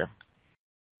last year,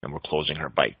 and we're closing her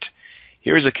bite.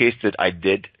 Here's a case that I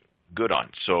did good on.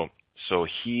 So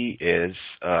he is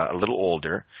a little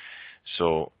older.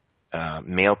 So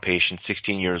male patient,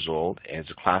 16 years old, has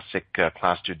a classic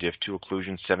class 2 diff 2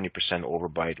 occlusion, 70%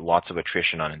 overbite, lots of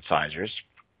attrition on incisors.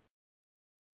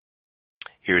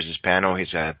 Here's his pano.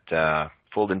 He's at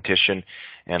full dentition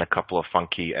and a couple of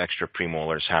funky extra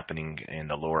premolars happening in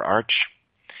the lower arch.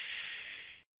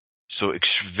 So it's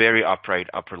very upright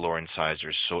upper lower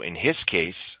incisors. So in his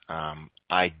case,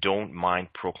 I don't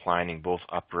mind proclining both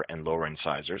upper and lower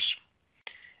incisors.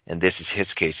 And this is his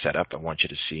case setup I want you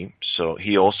to see. So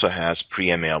he also has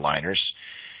pre-MA aligners.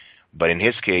 But in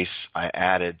his case, I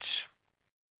added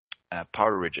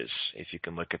power ridges. If you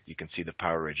can look at, you can see the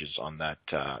power ridges on that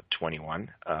 21,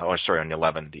 on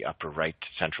 11, the upper right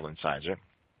central incisor.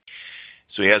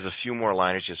 So he has a few more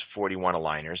aligners. He has 41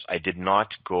 aligners. I did not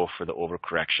go for the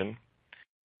overcorrection.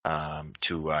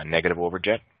 to negative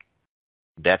overjet.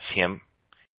 That's him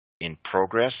in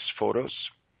progress photos.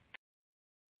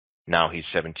 Now he's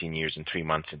 17 years and 3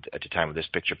 months at the time of this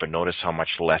picture, but notice how much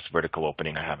less vertical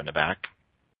opening I have in the back.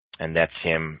 And that's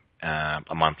him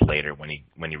a month later when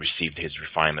he received his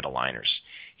refinement aligners.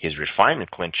 His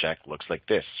refinement ClinCheck looks like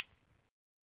this.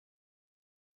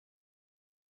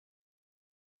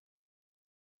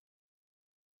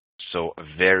 So a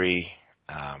very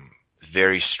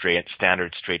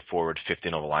straightforward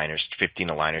 15 aligners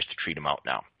to treat him out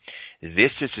now.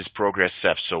 This is his progress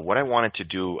SEF. So what I wanted to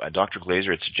do, Dr. Glazer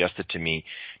had suggested to me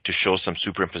to show some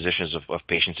superimpositions of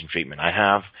patients in treatment. I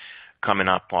have coming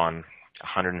up on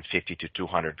 150 to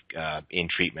 200 in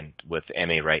treatment with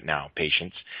MA right now,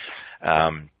 patients.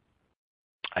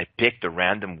 I picked a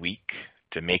random week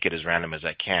to make it as random as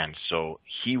I can. So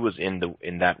he was in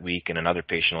that week, and another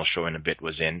patient I'll show in a bit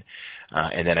was in.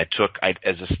 And then as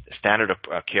a standard of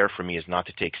care for me is not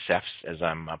to take CEFs as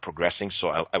I'm progressing,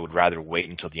 so I would rather wait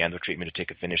until the end of treatment to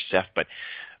take a finished CEF. But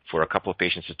for a couple of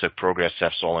patients, it took progress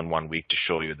CEFs all in 1 week to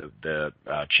show you the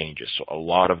changes. So a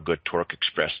lot of good torque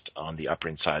expressed on the upper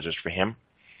incisors for him.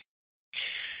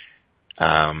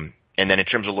 And then in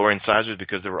terms of lower incisors,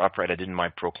 because they were upright, I didn't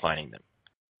mind proclining them.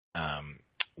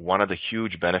 One of the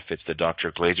huge benefits that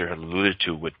Dr. Glazer had alluded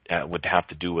to would have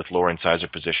to do with lower incisor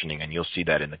positioning, and you'll see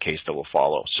that in the case that will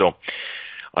follow. So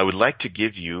I would like to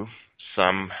give you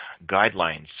some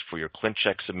guidelines for your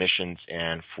ClinCheck submissions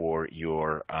and for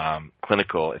your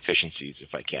clinical efficiencies,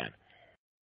 if I can.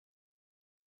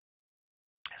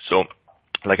 So,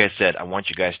 like I said, I want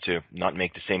you guys to not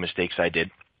make the same mistakes I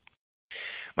did.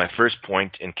 My first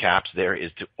point in caps there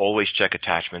is to always check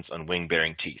attachments on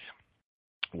wing-bearing teeth.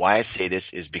 Why I say this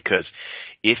is because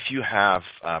if you have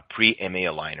pre-MA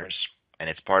aligners, and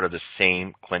it's part of the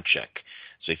same ClinCheck,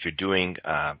 so if you're doing,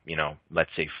 let's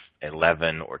say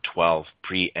 11 or 12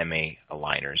 pre-MA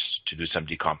aligners to do some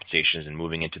decompensations and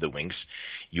moving into the wings,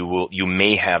 you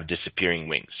may have disappearing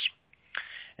wings.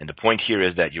 And the point here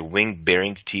is that your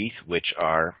wing-bearing teeth, which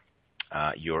are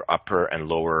your upper and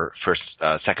lower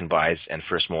second bis and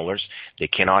first molars, they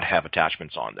cannot have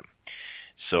attachments on them.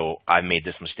 So I made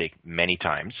this mistake many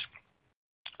times,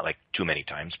 like too many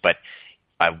times, but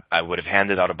I would have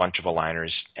handed out a bunch of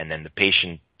aligners, and then the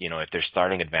patient, if they're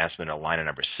starting advancement at aligner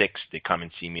number 6, they come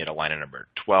and see me at aligner number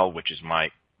 12, which is my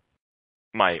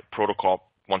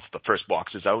protocol once the first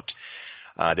box is out.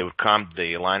 They would come,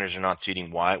 the aligners are not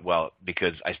seating. Why? Well,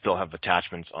 because I still have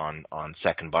attachments on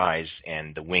second bis,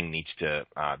 and the wing needs to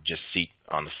just seat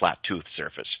on the flat tooth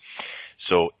surface.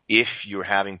 So if you're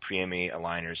having pre-MA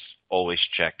aligners, always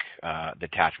check the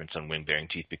attachments on wing-bearing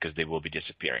teeth because they will be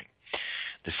disappearing.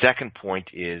 The second point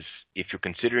is, if you're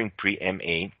considering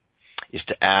pre-MA, is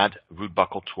to add root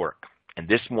buccal torque. And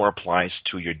this more applies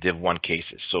to your Div1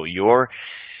 cases. So your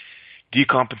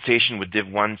decompensation with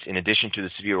Div1s, in addition to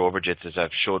the severe overjets, as I've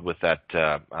showed with that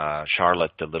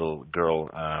Charlotte, the little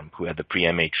girl who had the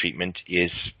pre-MA treatment,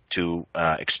 is to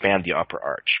expand the upper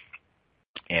arch.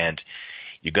 And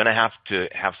you're going to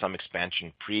have some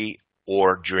expansion pre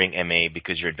or during MA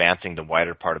because you're advancing the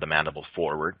wider part of the mandible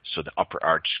forward, so the upper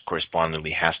arch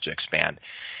correspondingly has to expand.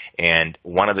 And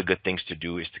one of the good things to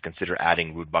do is to consider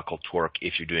adding root buccal torque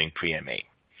if you're doing pre-MA.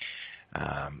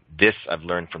 This I've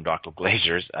learned from Dr.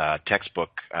 Glazer's textbook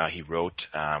he wrote,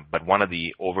 but one of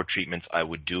the over-treatments I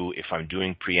would do if I'm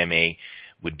doing pre-MA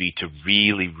would be to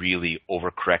really, really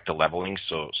overcorrect the leveling,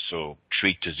 so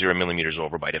treat to 0 millimeters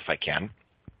overbite if I can,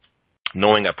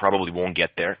 knowing I probably won't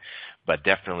get there, but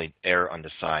definitely err on the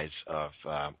side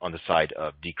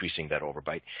of decreasing that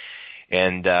overbite.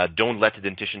 And don't let the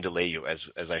dentition delay you, as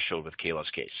I showed with Kayla's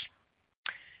case.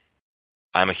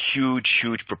 I'm a huge,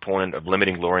 huge proponent of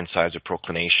limiting lower incisor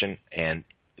proclination, and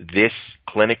this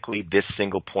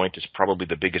single point is probably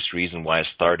the biggest reason why I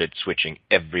started switching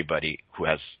everybody who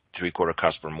has 3/4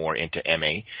 cusp or more into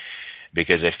MA,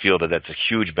 because I feel that that's a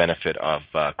huge benefit of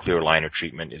clear aligner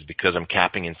treatment, is because I'm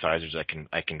capping incisors,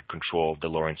 I can control the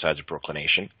lower incisor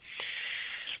proclination.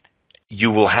 You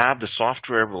will have, the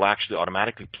software will actually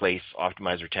automatically place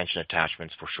optimized retention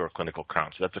attachments for short clinical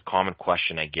crowns. So that's a common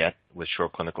question I get with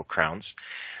short clinical crowns.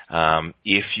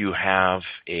 If you have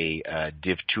a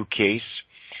Div2 case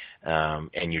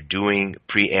and you're doing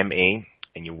pre-MA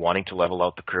and you're wanting to level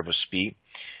out the curve of Spee,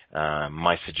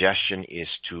 my suggestion is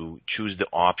to choose the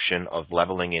option of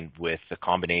leveling in with a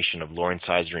combination of lower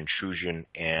incisor intrusion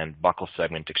and buccal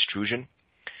segment extrusion.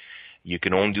 You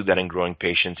can only do that in growing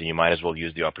patients, and you might as well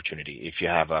use the opportunity. If you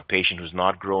have a patient who's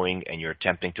not growing and you're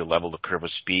attempting to level the curve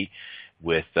of Spee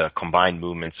with combined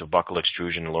movements of buccal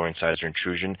extrusion and lower incisor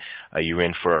intrusion, you're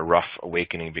in for a rough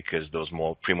awakening because those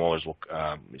premolars will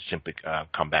simply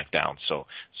come back down. So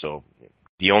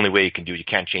the only way you can do it, you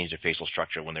can't change the facial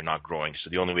structure when they're not growing. So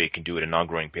the only way you can do it in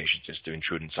non-growing patients is to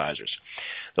intrude incisors.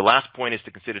 The last point is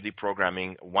to consider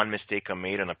deprogramming. One mistake I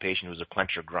made on a patient who was a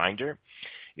clencher grinder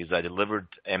is I delivered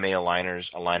MA aligners,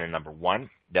 aligner number 1.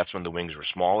 That's when the wings were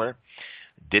smaller.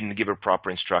 Didn't give her proper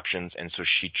instructions, and so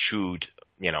she chewed,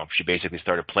 she basically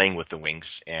started playing with the wings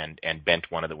and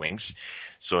bent one of the wings.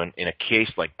 So in a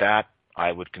case like that,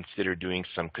 I would consider doing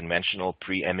some conventional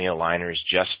pre-MA aligners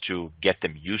just to get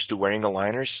them used to wearing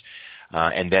aligners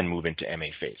and then move into MA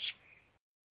phase.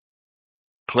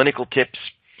 Clinical tips.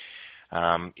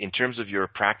 In terms of your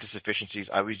practice efficiencies,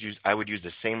 I would use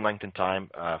the same length and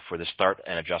time for the start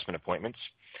and adjustment appointments.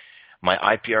 My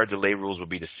IPR delay rules will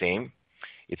be the same.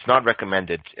 It's not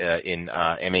recommended in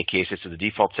MA cases, so the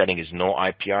default setting is no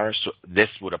IPR. So this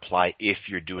would apply if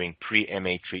you're doing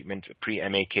pre-MA treatment,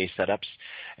 pre-MA case setups.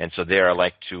 And so there I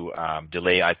like to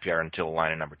delay IPR until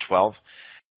aligner number 12.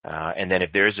 And then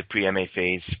if there is a pre-MA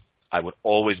phase, I would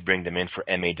always bring them in for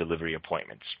MA delivery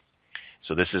appointments.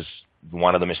 So this is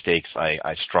one of the mistakes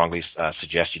I strongly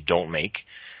suggest you don't make.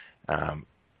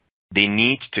 They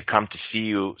need to come to see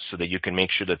you so that you can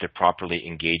make sure that they're properly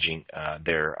engaging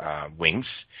their wings.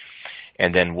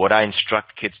 And then what I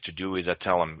instruct kids to do is I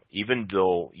tell them, even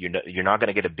though you're not going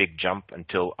to get a big jump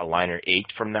until aligner 8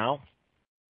 from now,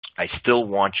 I still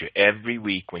want you every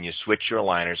week when you switch your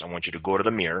aligners, I want you to go to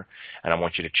the mirror and I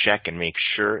want you to check and make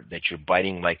sure that you're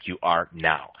biting like you are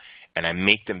now. And I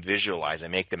make them visualize, I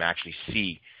make them actually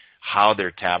see how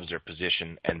their tabs are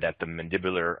positioned and that the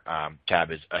mandibular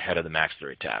tab is ahead of the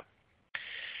maxillary tab.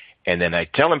 And then I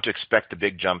tell them to expect a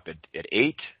big jump at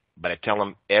 8, but I tell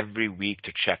them every week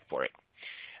to check for it.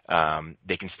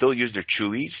 They can still use their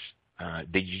chewies.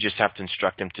 You just have to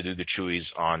instruct them to do the chewies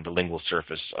on the lingual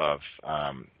surface of,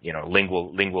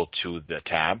 lingual to the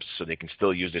tabs, so they can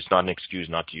still use it. It's not an excuse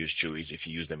not to use chewies if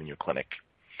you use them in your clinic.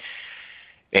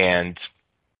 And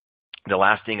the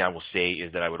last thing I will say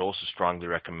is that I would also strongly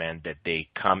recommend that they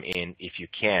come in, if you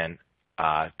can,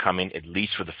 come in at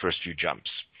least for the first few jumps.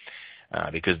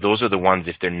 Because those are the ones,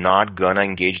 if they're not going to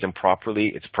engage them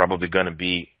properly, it's probably going to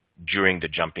be during the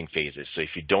jumping phases. So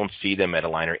if you don't see them at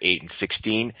aligner 8 and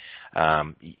 16,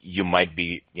 you might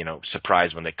be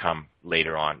surprised when they come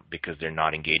later on because they're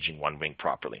not engaging one wing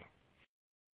properly.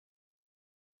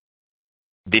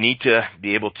 They need to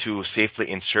be able to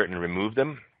safely insert and remove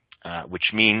them,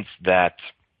 which means that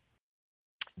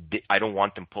I don't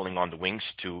want them pulling on the wings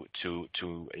to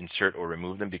insert or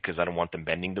remove them because I don't want them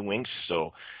bending the wings.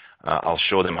 So I'll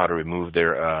show them how to remove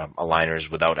their aligners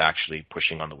without actually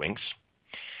pushing on the wings.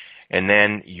 And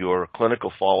then your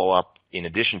clinical follow-up, in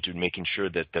addition to making sure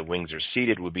that the wings are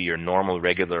seated, would be your normal,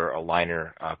 regular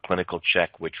aligner clinical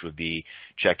check, which would be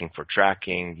checking for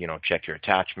tracking, check your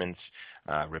attachments,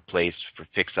 replace for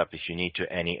fix-up if you need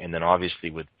to any, and then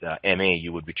obviously with MA,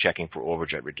 you would be checking for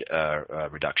overjet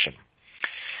reduction.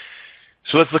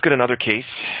 So let's look at another case.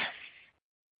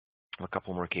 A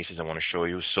couple more cases I want to show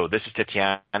you. So this is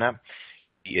Tatiana.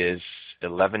 She is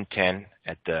 11:10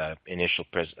 at the initial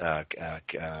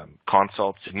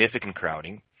consult, significant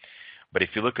crowding. But if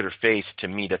you look at her face, to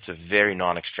me, that's a very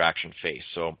non-extraction face.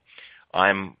 So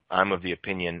I'm of the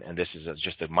opinion, and this is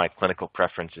just my clinical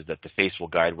preference, is that the face will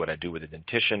guide what I do with the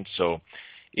dentition. So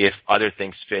if other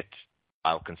things fit,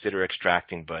 I'll consider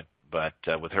extracting, but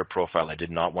with her profile, I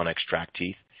did not want to extract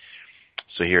teeth.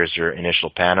 So here's her initial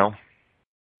panel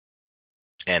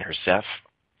and her Ceph.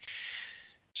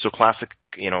 So classic,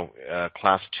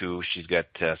 class 2, she's got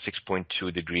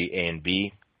 6.2 degree A and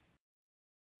B.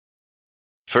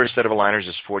 First set of aligners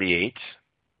is 48.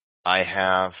 I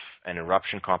have an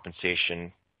eruption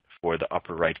compensation for the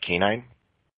upper right canine.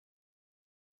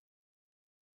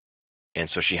 And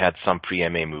so she had some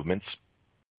pre-MA movements.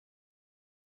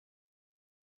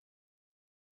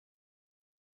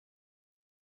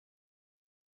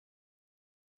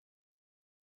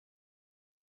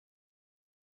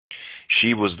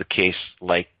 She was the case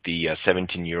like the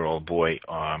 17-year-old boy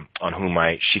on whom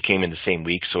she came in the same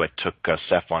week, so I took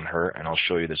Ceph on her, and I'll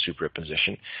show you the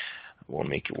superposition. We'll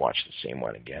make you watch the same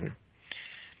one again.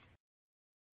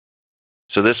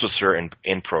 So this was her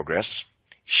in progress.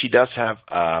 She does have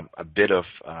a bit of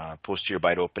posterior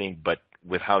bite opening, but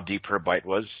with how deep her bite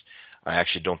was, I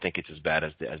actually don't think it's as bad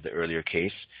as the earlier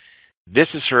case. This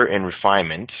is her in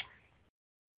refinement,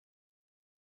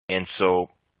 and so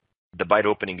the bite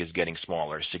opening is getting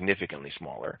smaller, significantly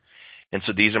smaller. And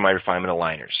so these are my refinement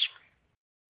aligners.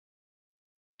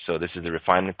 So this is the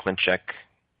refinement ClinCheck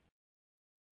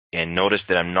And notice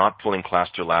that I'm not pulling class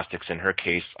 2 elastics. In her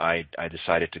case, I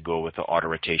decided to go with the auto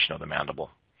rotation of the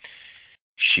mandible.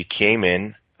 She came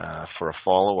in for a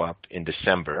follow-up in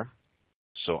December.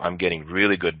 So I'm getting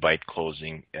really good bite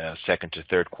closing, second to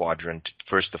third quadrant.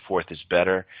 First to fourth is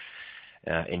better.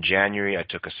 In January, I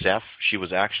took a Ceph. She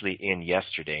was actually in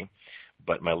yesterday,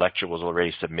 but my lecture was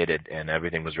already submitted and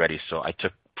everything was ready. So I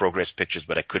took progress pictures,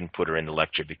 but I couldn't put her in the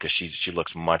lecture because she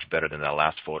looks much better than that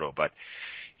last photo. But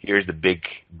here's the big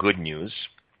good news.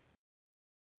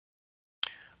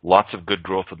 Lots of good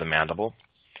growth of the mandible.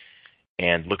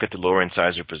 And look at the lower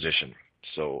incisor position.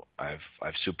 So I've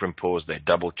superimposed, I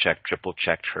double-checked,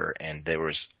 triple-checked her, and there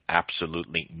was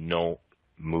absolutely no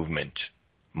movement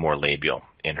more labial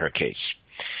in her case.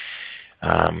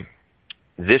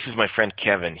 This is my friend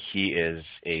Kevin. He is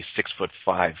a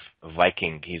 6'5"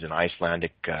 Viking. He's an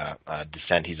Icelandic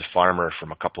descent. He's a farmer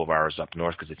from a couple of hours up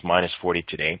north because it's minus 40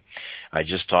 today. I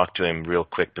just talked to him real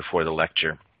quick before the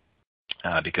lecture.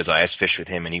 Because I ice fished with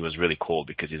him and he was really cold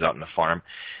because he's out in the farm.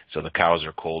 So the cows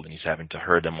are cold and he's having to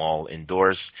herd them all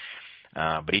indoors.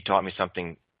 But he taught me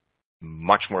something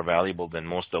much more valuable than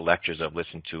most of the lectures I've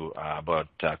listened to about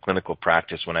clinical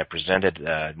practice. When I presented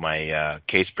my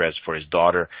case pres for his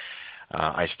daughter,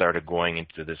 I started going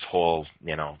into this whole,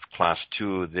 class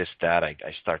 2, this, that. I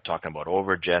started talking about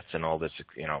overjets and all this,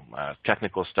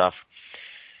 technical stuff.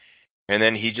 And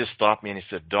then he just stopped me and he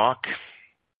said, "Doc,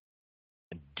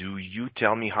 do you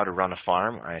tell me how to run a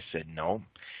farm?" I said, "No.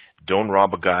 Don't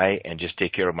rob a guy and just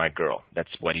take care of my girl." That's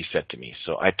what he said to me.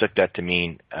 So I took that to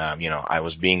mean, I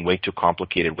was being way too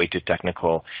complicated, way too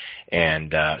technical.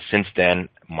 And since then,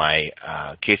 my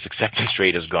case acceptance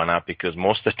rate has gone up because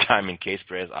most of the time in case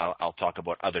pres, I'll talk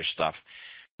about other stuff,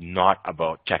 not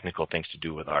about technical things to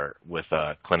do with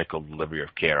clinical delivery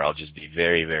of care. I'll just be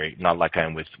very, very, not like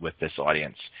I'm with this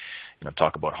audience,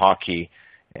 talk about hockey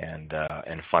and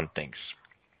fun things.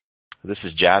 This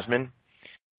is Jasmine.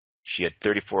 She had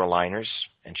 34 aligners,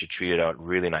 and she treated out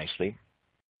really nicely.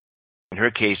 In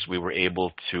her case, we were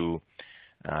able to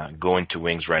go into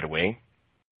wings right away.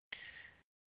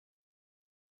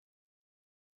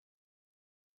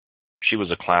 She was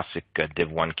a classic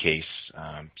Div 1 case,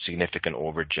 significant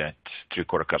overjet,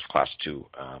 3/4 cups class 2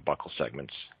 buccal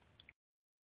segments.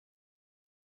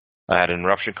 I had an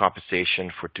eruption compensation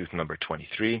for tooth number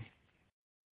 23.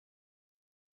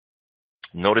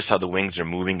 Notice how the wings are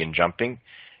moving and jumping.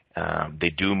 They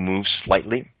do move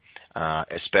slightly,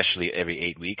 especially every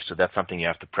 8 weeks. So that's something you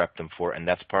have to prep them for. And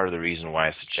that's part of the reason why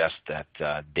I suggest that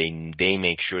they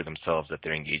make sure themselves that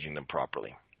they're engaging them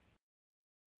properly.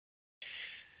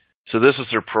 So this is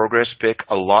her progress pick,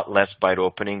 a lot less bite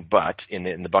opening, but in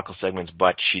the buccal segments,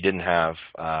 but she didn't have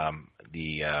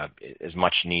as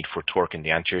much need for torque in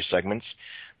the anterior segments.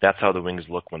 That's how the wings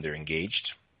look when they're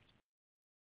engaged.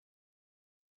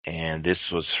 And this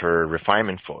was her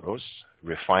refinement photos.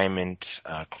 Refinement,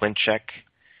 ClinCheck,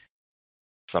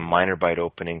 some minor bite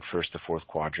opening, first to fourth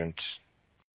quadrant.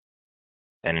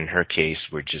 And in her case,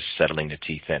 we're just settling the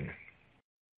teeth in.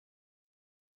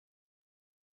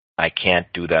 I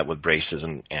can't do that with braces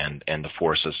and the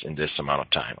forces in this amount of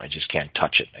time. I just can't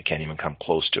touch it. I can't even come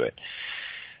close to it.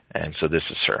 And so this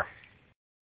is her.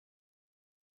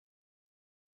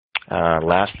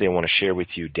 Lastly, I want to share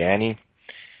with you Danny.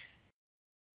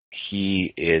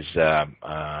 He is a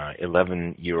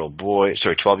 12-year-old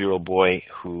boy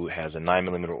who has a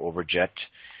 9mm overjet,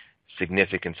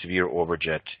 significant severe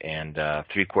overjet, and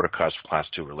 3/4 cups class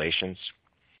 2 relations.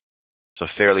 So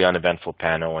fairly uneventful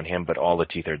pano on him, but all the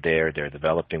teeth are there. They're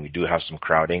developing. We do have some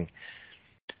crowding.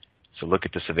 So look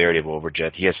at the severity of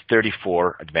overjet. He has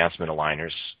 34 advancement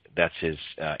aligners. That's his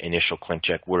initial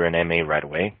ClinCheck. We're in MA right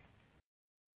away.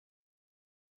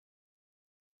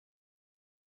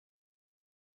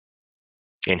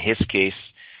 In his case,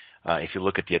 if you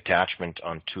look at the attachment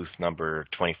on tooth number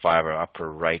 25 or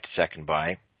upper right second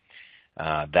by,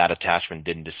 that attachment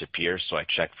didn't disappear, so I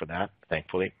checked for that,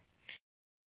 thankfully.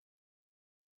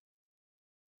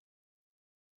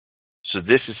 So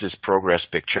this is his progress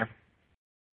picture,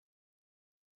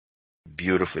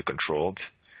 beautifully controlled.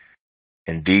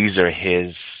 And these are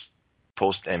his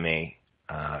post-MA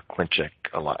ClinCheck.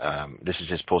 This is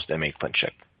his post-MA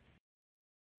ClinCheck.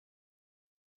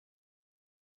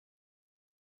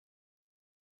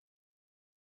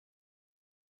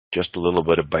 Just a little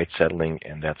bit of bite settling,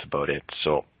 and that's about it.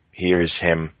 So here's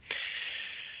him.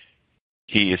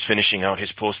 He is finishing out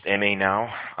his post-MA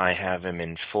now. I have him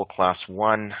in full class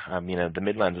 1. The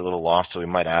midline's a little lost, so we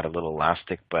might add a little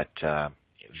elastic, but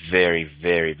very,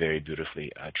 very, very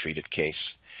beautifully treated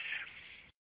case.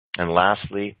 And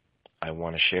lastly, I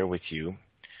want to share with you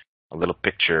a little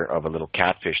picture of a little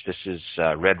catfish. This is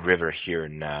Red River here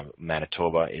in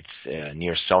Manitoba. It's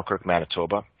near Selkirk,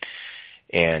 Manitoba.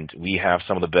 And we have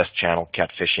some of the best channel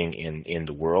catfishing in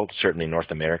the world, certainly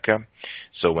North America.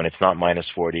 So when it's not minus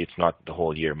 40, it's not the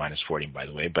whole year minus 40, by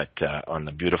the way, but on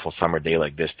a beautiful summer day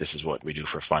like this is what we do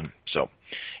for fun. So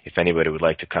if anybody would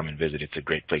like to come and visit, it's a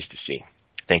great place to see.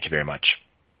 Thank you very much.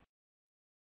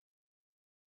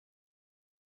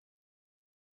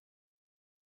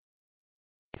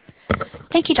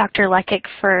 Thank you, Dr. Lekic,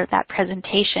 for that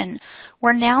presentation.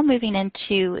 We're now moving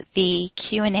into the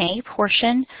Q&A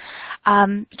portion.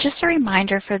 Just a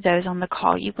reminder for those on the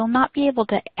call, you will not be able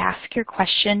to ask your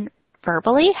question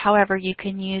verbally. However, you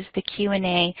can use the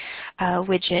Q&A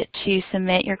widget to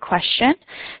submit your question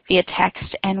via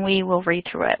text, and we will read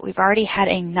through it. We've already had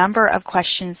a number of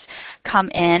questions come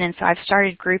in, and so I've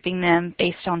started grouping them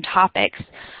based on topics.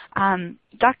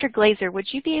 Dr. Glaser, would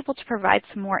you be able to provide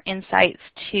some more insights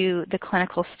to the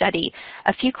clinical study?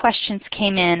 A few questions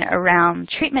came in around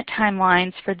treatment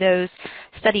timelines for those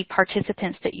study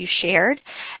participants that you shared,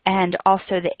 and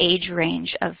also the age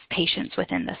range of patients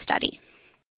within the study.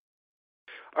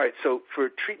 All right, so for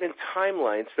treatment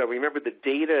timelines, now remember the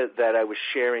data that I was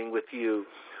sharing with you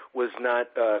was not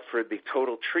for the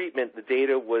total treatment. The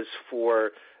data was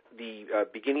for the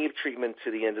beginning of treatment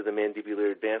to the end of the mandibular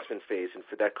advancement phase, and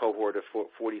for that cohort of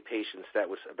 40 patients, that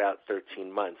was about 13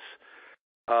 months.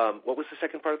 What was the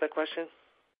second part of that question?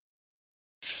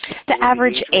 The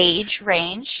average age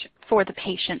range for the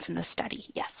patients in the study,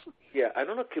 yes. Yeah, I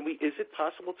don't know. Is it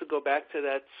possible to go back to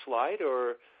that slide,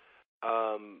 or?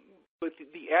 But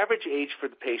the average age for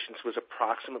the patients was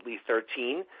approximately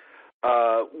 13.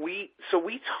 We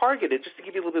targeted, just to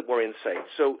give you a little bit more insight.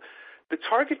 So the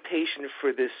target patient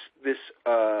for this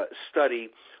study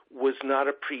was not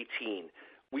a preteen.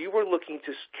 We were looking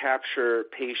to capture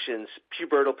patients,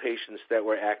 pubertal patients that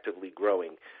were actively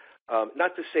growing.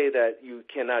 Not to say that you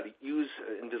cannot use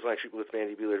Invisalign treatment with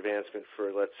mandibular advancement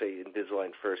for, let's say,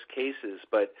 Invisalign first cases,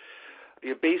 but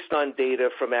based on data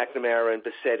from McNamara and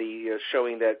Bassetti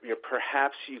showing that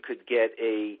perhaps you could get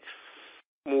a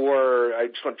more, I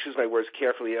just want to choose my words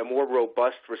carefully, a more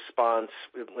robust response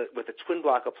with a twin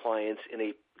block appliance in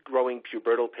a growing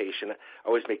pubertal patient. I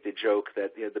always make the joke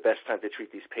that the best time to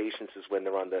treat these patients is when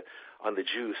they're on the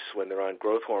juice, when they're on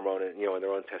growth hormone and and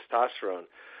they're on testosterone.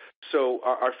 So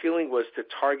our feeling was to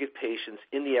target patients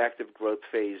in the active growth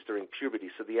phase during puberty.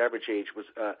 So the average age was,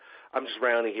 I'm just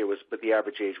rounding here, but the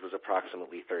average age was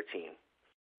approximately 13.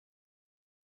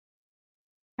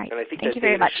 Right. And I think Thank that you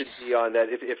very data much. should be on that.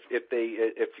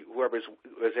 If whoever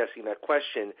was asking that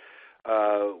question,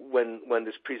 when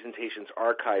this presentation's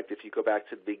archived, if you go back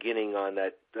to the beginning on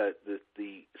that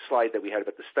the slide that we had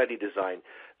about the study design,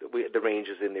 the range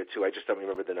is in there too. I just don't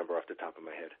remember the number off the top of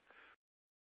my head.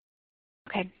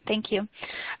 Okay, thank you.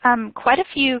 Quite a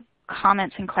few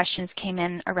comments and questions came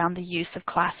in around the use of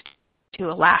Class II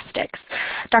elastics.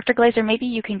 Dr. Glaser, maybe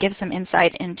you can give some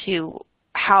insight into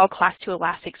how Class II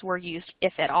elastics were used,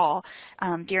 if at all,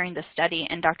 during the study.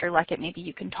 And Dr. Lekic, maybe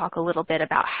you can talk a little bit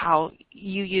about how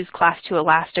you use Class II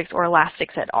elastics or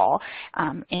elastics at all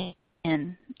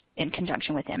in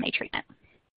conjunction with MA treatment.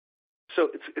 So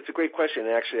it's a great question,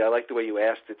 and actually I like the way you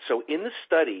asked it. So in the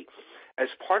study, as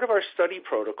part of our study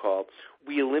protocol,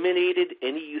 we eliminated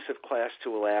any use of Class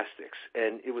II elastics,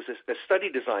 and it was a study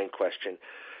design question.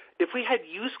 If we had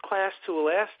used Class II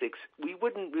elastics, we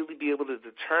wouldn't really be able to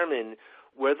determine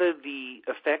whether the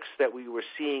effects that we were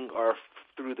seeing are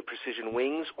through the precision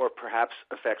wings or perhaps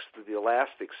effects through the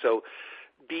elastics. So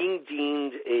being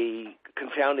deemed a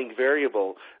confounding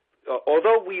variable,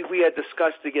 although we had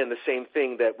discussed, again, the same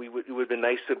thing, that it would have been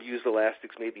nice to have used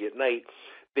elastics maybe at night,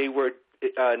 they were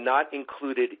not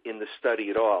included in the study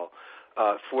at all.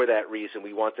 For that reason,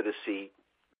 we wanted to see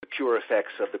the pure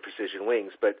effects of the precision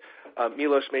wings. But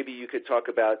Milos, maybe you could talk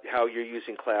about how you're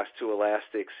using Class II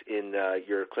elastics in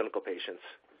your clinical patients.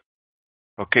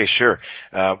 Okay, sure.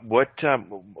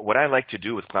 What I like to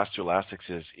do with Class II elastics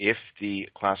is, if the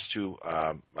Class II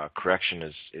correction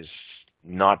is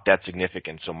not that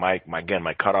significant, so my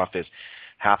cutoff is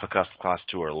half a Class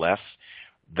II or less,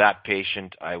 that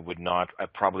patient I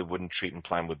probably wouldn't treat and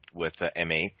plan with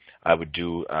MA. I would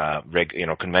do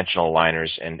conventional aligners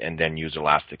and then use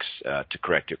elastics to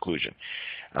correct occlusion.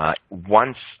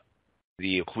 Once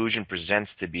the occlusion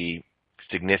presents to be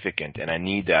significant and I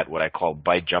need that, what I call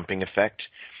bite jumping effect,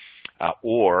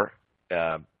 or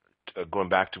going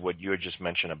back to what you had just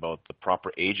mentioned about the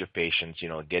proper age of patients,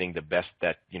 getting the best,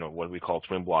 that, what we call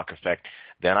twin block effect,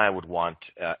 then I would want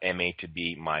MA to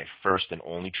be my first and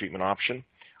only treatment option.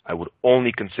 I would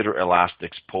only consider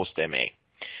elastics post-MA.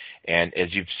 And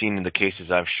as you've seen in the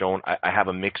cases I've shown, I have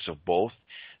a mix of both.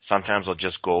 Sometimes I'll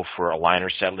just go for a liner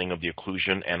settling of the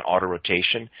occlusion and auto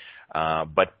rotation.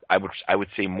 But I would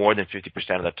say more than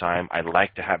 50% of the time, I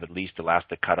like to have at least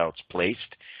elastic cutouts placed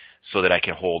so that I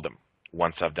can hold them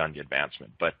once I've done the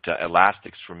advancement. But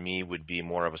elastics for me would be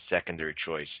more of a secondary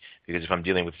choice, because if I'm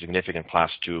dealing with significant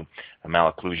class 2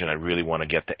 malocclusion, I really want to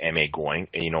get the MA going,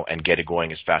 and get it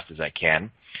going as fast as I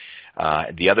can.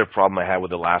 The other problem I have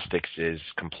with elastics is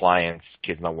compliance,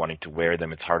 kids not wanting to wear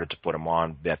them. It's harder to put them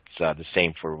on. That's the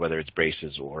same for whether it's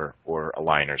braces or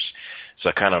aligners.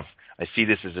 So I see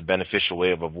this as a beneficial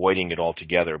way of avoiding it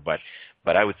altogether, but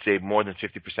I would say more than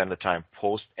 50% of the time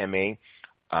post-MA,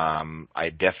 I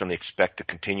definitely expect to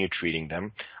continue treating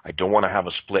them. I don't want to have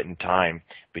a split in time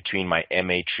between my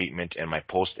MA treatment and my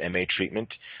post-MA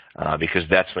treatment, because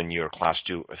that's when your class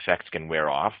 2 effects can wear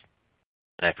off.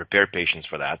 And I prepare patients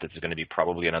for that. That's going to be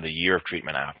probably another year of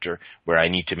treatment after, where I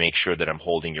need to make sure that I'm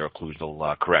holding your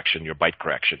occlusal correction, your bite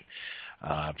correction.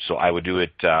 So I would do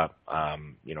it,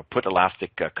 put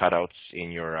elastic cutouts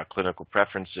in your clinical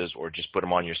preferences, or just put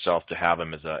them on yourself to have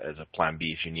them as a plan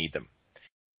B if you need them.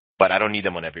 But I don't need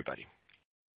them on everybody.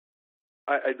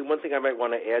 The one thing I might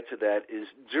want to add to that is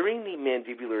during the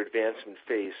mandibular advancement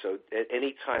phase, so at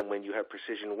any time when you have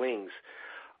precision wings,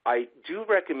 I do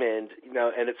recommend,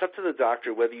 and it's up to the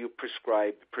doctor whether you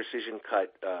prescribe precision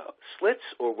cut slits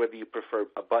or whether you prefer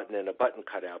a button and a button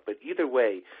cutout. But either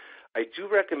way, I do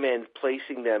recommend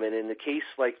placing them, and in a case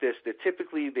like this,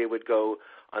 they would go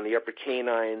on the upper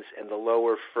canines and the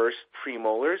lower first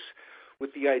premolars,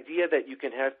 with the idea that you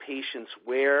can have patients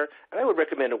wear, and I would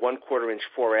recommend a 1/4 inch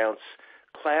 4-ounce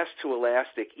class 2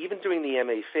 elastic, even during the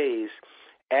MA phase,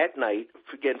 at night,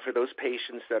 again, for those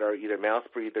patients that are either mouth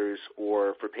breathers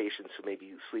or for patients who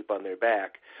maybe sleep on their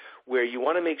back, where you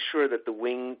want to make sure that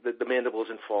the mandible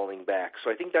isn't falling back. So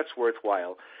I think that's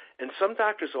worthwhile. And some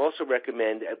doctors also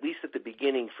recommend, at least at the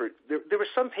beginning, there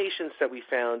were some patients that we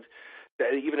found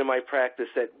that even in my practice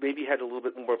that maybe had a little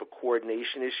bit more of a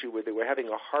coordination issue, where they were having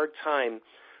a hard time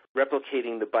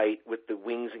replicating the bite with the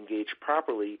wings engaged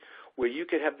properly, where you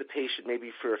could have the patient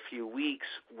maybe for a few weeks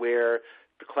wear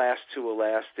the class 2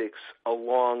 elastics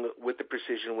along with the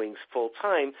precision wings full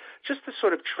time, just to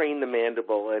sort of train the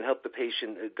mandible and help the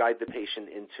patient, guide the patient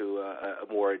into a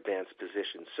more advanced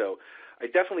position. So I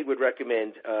definitely would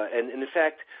recommend, and in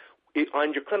fact,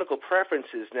 on your clinical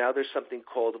preferences, now there's something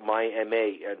called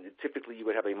MyMA, and typically you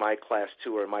would have a My Class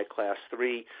 2 or My Class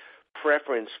 3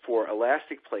 preference for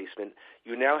elastic placement.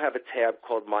 You now have a tab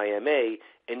called MyMA,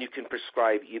 and you can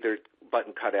prescribe either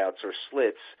button cutouts or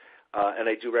slits, and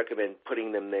I do recommend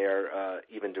putting them there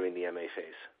even during the MA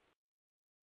phase.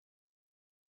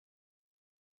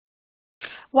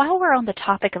 While we're on the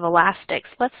topic of elastics,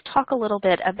 let's talk a little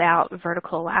bit about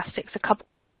vertical elastics. A couple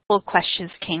of questions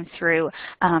came through.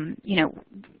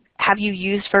 Have you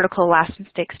used vertical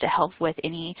elastics to help with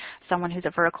someone who's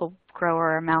a vertical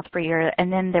grower or mouth breather?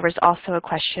 And then there was also a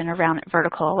question around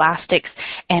vertical elastics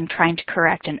and trying to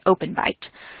correct an open bite.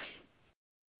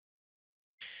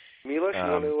 Milos, you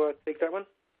want to take that one?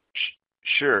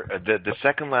 Sure. The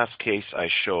second last case I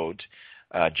showed,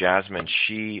 Jasmine,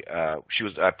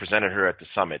 I presented her at the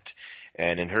summit,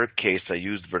 and in her case I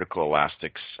used vertical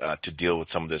elastics to deal with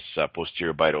some of this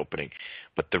posterior bite opening.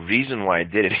 But the reason why I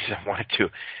did it is I wanted to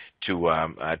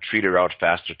treat her out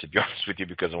faster, to be honest with you,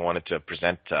 because I wanted to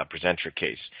present her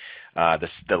case.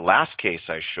 The last case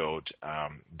I showed,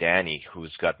 Danny,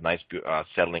 who's got nice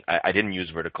settling, I didn't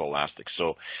use vertical elastics.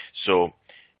 So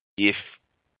if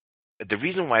the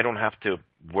reason why I don't have to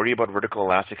worry about vertical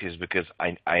elastics is because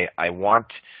I want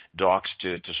docs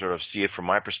to sort of see it from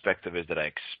my perspective, is that I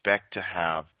expect to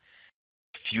have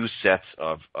a few sets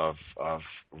of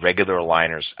regular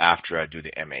aligners after I do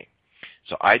the MA.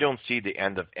 So I don't see the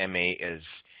end of MA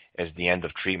as the end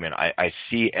of treatment. I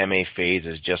see MA phase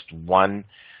as just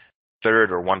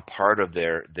 1/3 or one part of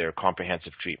their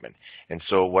comprehensive treatment. And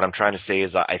so what I'm trying to say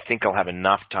is I think I'll have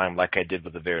enough time, like I did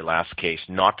with the very last case,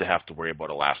 not to have to worry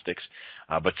about elastics.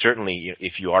 But certainly,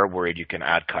 if you are worried, you can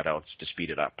add cutouts to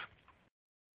speed it up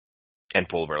and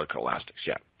pull vertical elastics,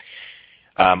 yeah.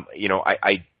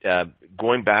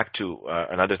 Going back to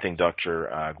another thing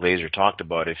Dr. Glaser talked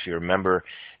about, if you remember,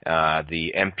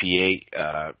 the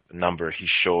MPA number he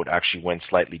showed actually went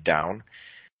slightly down.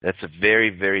 That's a very,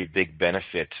 very big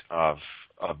benefit of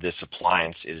this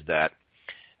appliance, is that,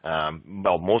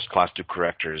 most class 2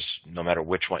 correctors, no matter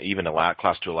which one, even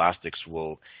class 2 elastics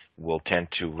will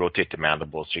tend to rotate the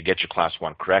mandible. So you get your class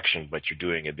 1 correction, but you're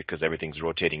doing it because everything's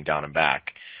rotating down and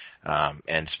back.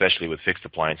 And especially with fixed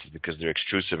appliances, because they're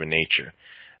extrusive in nature.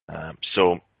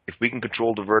 So if we can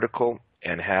control the vertical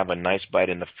and have a nice bite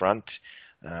in the front,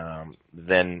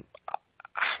 then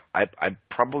I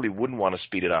probably wouldn't want to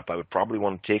speed it up. I would probably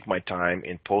want to take my time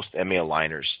in post-MA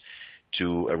aligners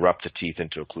to erupt the teeth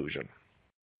into occlusion.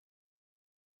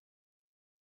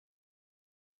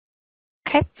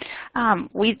 Okay.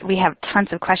 We have tons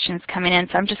of questions coming in,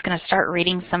 so I'm just going to start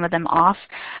reading some of them off.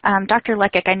 Dr.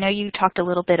 Lekic, I know you talked a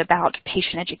little bit about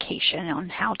patient education on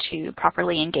how to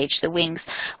properly engage the wings.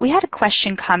 We had a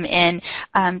question come in.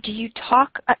 Do you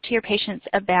talk to your patients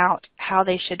about how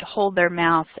they should hold their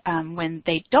mouth when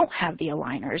they don't have the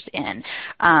aligners in,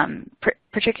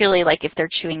 particularly like if they're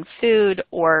chewing food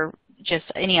or just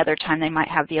any other time they might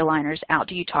have the aligners out?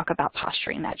 Do you talk about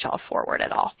posturing that jaw forward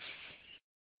at all?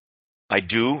 I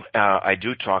do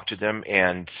talk to them,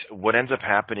 and what ends up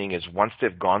happening is once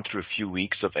they've gone through a few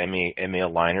weeks of MA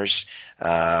aligners,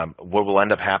 what will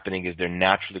end up happening is they're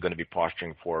naturally going to be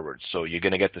posturing forward. So you're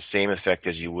going to get the same effect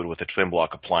as you would with a twin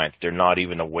block appliance. They're not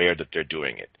even aware that they're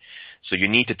doing it. So you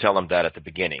need to tell them that at the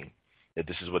beginning, that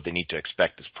this is what they need to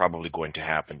expect is probably going to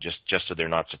happen, just so they're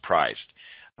not surprised.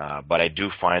 But I do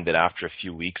find that after a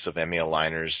few weeks of MA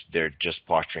aligners, they're just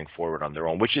posturing forward on their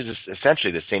own, which is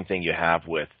essentially the same thing you have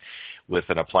with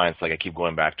an appliance. Like I keep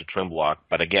going back to twin block,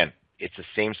 but again, it's the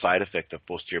same side effect of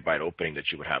posterior bite opening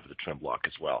that you would have with the twin block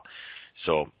as well.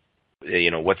 So,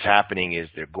 what's happening is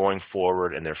they're going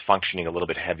forward and they're functioning a little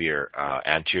bit heavier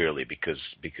anteriorly because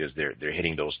they're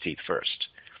hitting those teeth first.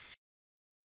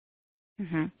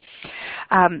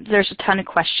 Mm-hmm. There's a ton of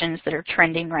questions that are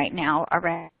trending right now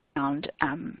around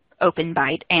open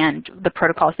bite and the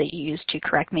protocols that you use to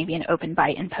correct maybe an open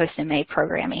bite in post-MA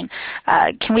programming.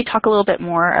 Can we talk a little bit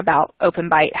more about open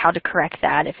bite, how to correct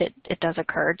that if it does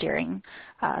occur during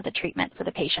the treatment for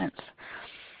the patients?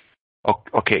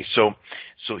 Okay, so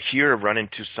here I run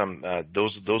into some,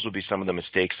 those would be some of the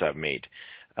mistakes I've made.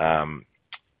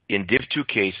 In DIV2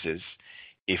 cases,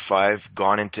 if I've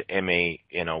gone into MA,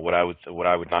 what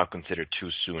I would not consider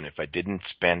too soon, if I didn't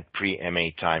spend pre-MA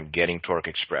time getting torque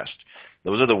expressed,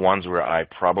 those are the ones where I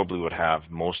probably would have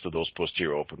most of those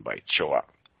posterior open bites show up.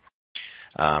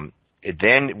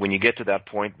 Then when you get to that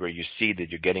point where you see that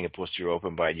you're getting a posterior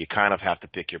open bite, you kind of have to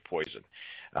pick your poison.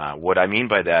 What I mean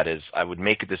by that is I would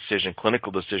make a decision,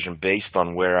 clinical decision, based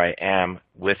on where I am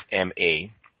with MA,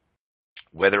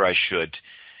 whether I should,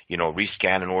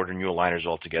 rescan and order new aligners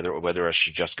altogether, or whether I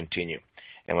should just continue.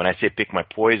 And when I say pick my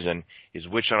poison, is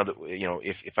which one of the,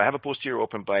 if I have a posterior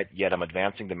open bite, yet I'm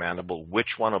advancing the mandible, which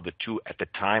one of the two at the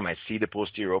time I see the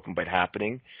posterior open bite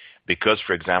happening, because,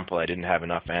 for example, I didn't have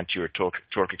enough anterior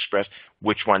torque expressed,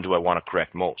 which one do I want to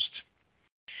correct most?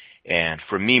 And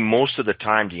for me, most of the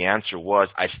time, the answer was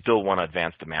I still want to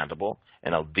advance the mandible,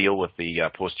 and I'll deal with the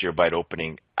posterior bite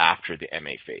opening after the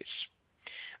MA phase.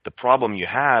 The problem you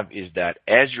have is that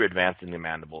as you're advancing the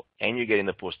mandible and you're getting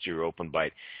the posterior open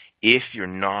bite, if you're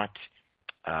not,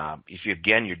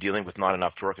 you're dealing with not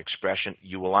enough torque expression,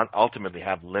 you will ultimately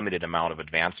have limited amount of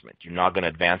advancement. You're not going to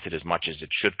advance it as much as it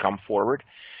should come forward.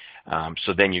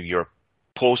 So then your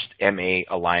post-MA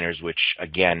aligners, which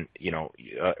again,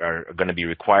 are going to be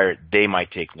required, they might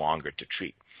take longer to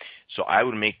treat. So I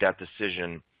would make that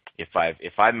decision.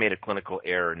 If I've made a clinical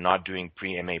error not doing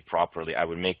pre-MA properly, I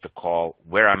would make the call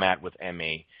where I'm at with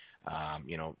MA.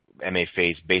 MA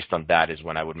phase, based on that is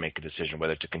when I would make a decision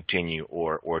whether to continue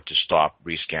or to stop,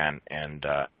 rescan,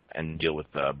 and deal with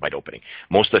the bite opening.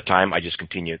 Most of the time, I just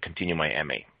continue my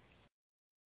MA.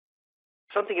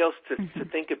 Something else to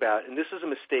think about, and this is a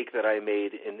mistake that I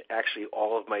made in actually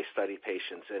all of my study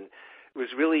patients, and it was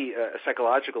really a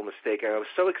psychological mistake. I was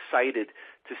so excited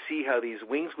to see how these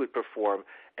wings would perform,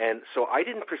 and so I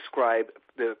didn't prescribe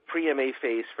the pre-MA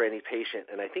phase for any patient,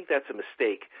 and I think that's a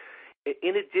mistake.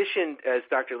 In addition, as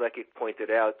Dr. Lekic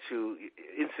pointed out, to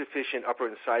insufficient upper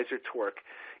incisor torque,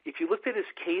 if you looked at his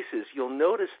cases, you'll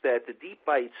notice that the deep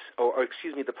bites,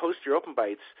 the posterior open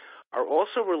bites, are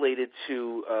also related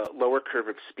to lower curve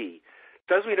of SPE.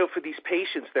 As we know, for these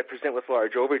patients that present with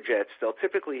large overjets, they'll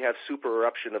typically have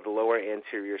supereruption of the lower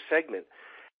anterior segment.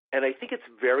 And I think it's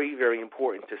very, very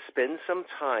important to spend some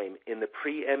time in the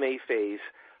pre-MA phase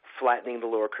flattening the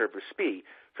lower curve of SPE.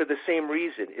 For the same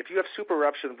reason, if you have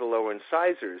supereruption of the lower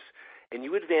incisors and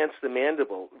you advance the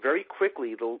mandible, very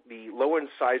quickly the lower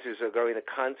incisors are going to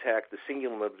contact the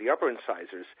cingulum of the upper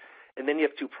incisors, and then you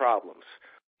have two problems.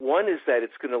 One is that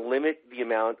it's going to limit the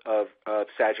amount of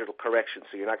sagittal correction,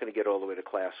 so you're not going to get all the way to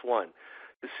class 1.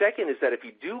 The second is that if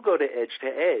you do go to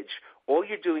edge, all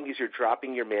you're doing is you're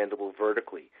dropping your mandible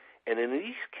vertically. And in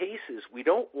these cases, we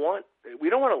don't want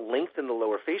to lengthen the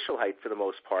lower facial height for the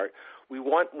most part. We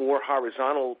want more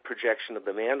horizontal projection of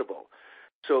the mandible.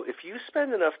 So if you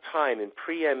spend enough time in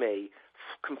pre-MA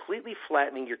completely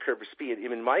flattening your curve of speed.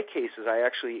 In my cases, I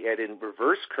actually add in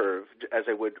reverse curve as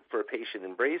I would for a patient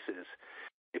in braces.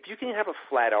 If you can have a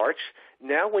flat arch,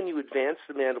 now when you advance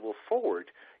the mandible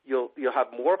forward, you'll have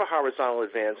more of a horizontal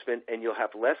advancement and you'll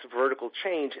have less vertical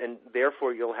change, and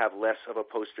therefore you'll have less of a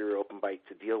posterior open bite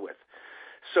to deal with.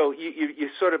 So you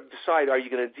sort of decide, are you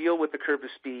going to deal with the curve of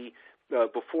speed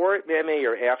before MA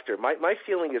or after? My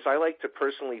feeling is I like to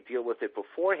personally deal with it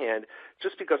beforehand,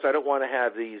 just because I don't want to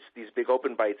have these big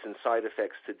open bites and side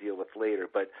effects to deal with later.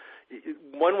 But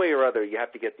one way or other, you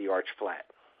have to get the arch flat.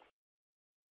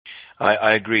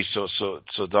 I agree. So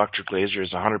Dr. Glaser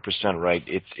is 100% right.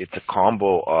 It's a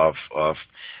combo of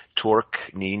torque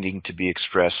needing to be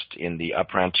expressed in the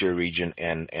upper anterior region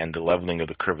and the leveling of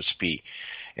the curve of speed.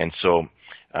 And so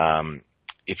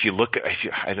if you look,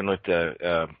 I don't know if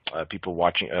the people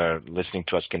watching, listening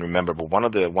to us can remember, but one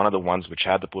of the ones which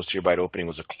had the posterior bite opening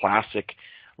was a classic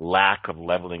lack of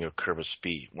leveling of curve of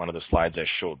speed. One of the slides I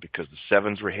showed, because the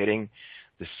 7s were hitting,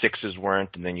 the 6s weren't,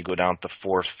 and then you go down to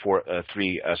 4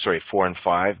 and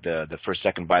 5. The first,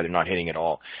 second bite, they're not hitting at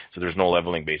all. So there's no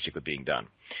leveling basically being done.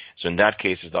 So in that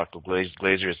case, as Dr.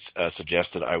 Glaser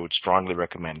suggested, I would strongly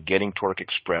recommend getting torque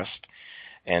expressed,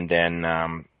 and then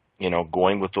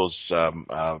going with those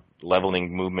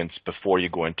leveling movements before you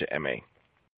go into MA.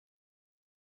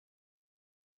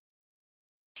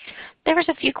 There was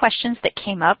a few questions that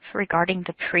came up regarding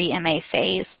the pre-MA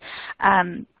phase.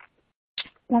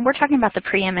 When we're talking about the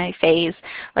pre-MA phase,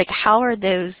 like how are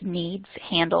those needs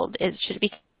handled? Should it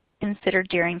be considered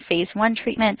during phase 1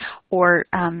 treatment or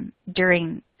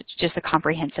during just a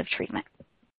comprehensive treatment?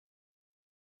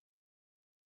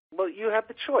 Well, you have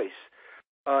the choice.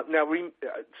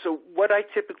 So what I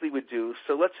typically would do,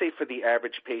 so let's say for the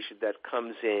average patient that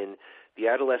comes in, the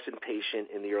adolescent patient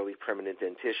in the early permanent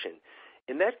dentition,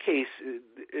 in that case,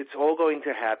 it's all going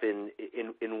to happen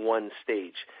in one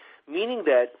stage, meaning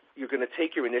that you're going to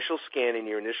take your initial scan and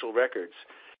your initial records,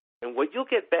 and what you'll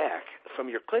get back from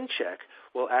your ClinCheck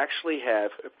will actually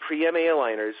have pre-MA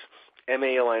aligners,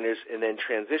 MA aligners, and then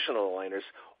transitional aligners,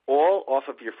 all off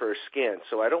of your first scan.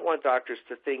 So I don't want doctors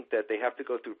to think that they have to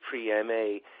go through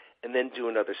pre-MA and then do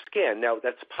another scan. Now,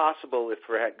 that's possible if,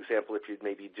 for example, if you're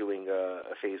maybe doing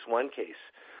a phase 1 case.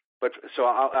 But so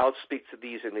I'll speak to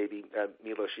these, and maybe,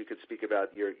 Milos, you could speak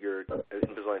about your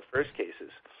Invisalign First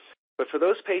cases. But for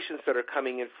those patients that are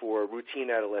coming in for routine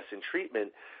adolescent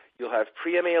treatment, you'll have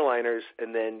pre-MA aligners,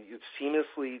 and then you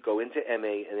seamlessly go into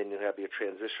MA, and then you'll have your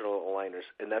transitional aligners,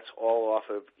 and that's all off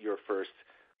of your first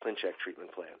ClinCheck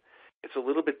treatment plan. It's a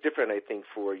little bit different, I think,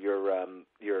 for your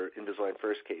Invisalign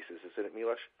First cases, isn't it,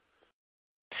 Milos?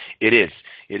 It is,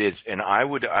 and I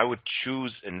would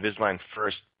choose Invisalign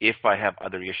First if I have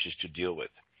other issues to deal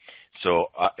with. So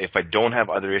if I don't have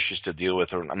other issues to deal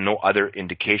with or no other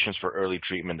indications for early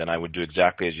treatment, then I would do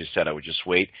exactly as you said. I would just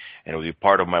wait, and it would be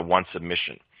part of my one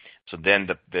submission. So then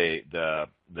the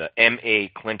MA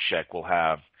ClinCheck will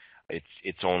have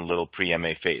its own little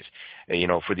pre-MA phase.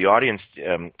 For the audience,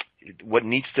 what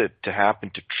needs to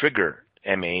happen to trigger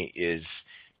MA is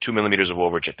 2 millimeters of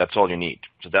overjet. That's all you need.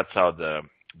 So that's how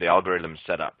the algorithm is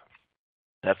set up.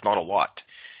 That's not a lot.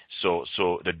 So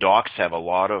the docs have a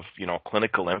lot of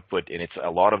clinical input, and it's a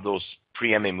lot of those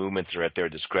pre-MA movements are at their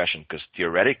discretion, because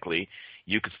theoretically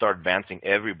you could start advancing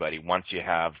everybody once you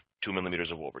have 2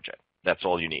 millimeters of overjet. That's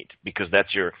all you need, because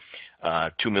that's your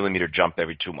 2 millimeter jump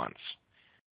every 2 months.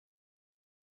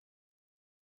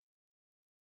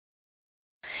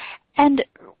 And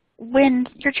when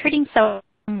you're treating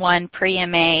someone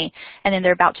pre-MA and then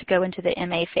they're about to go into the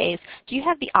MA phase, do you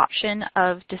have the option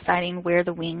of deciding where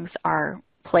the wings are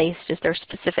placed? Is there a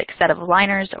specific set of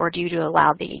aligners, or do you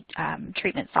allow the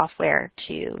treatment software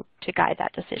to guide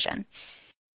that decision?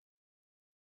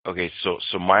 Okay,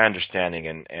 so my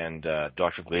understanding, and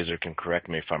Dr. Glaser can correct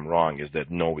me if I'm wrong, is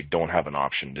that no, we don't have an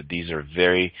option. That these are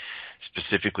very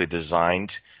specifically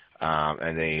designed,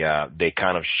 and they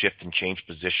kind of shift and change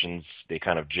positions. They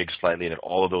kind of jig slightly, and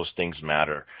all of those things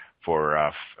matter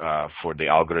for the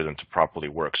algorithm to properly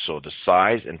work. So the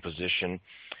size and position,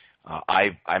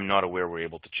 I'm not aware we're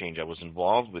able to change. I was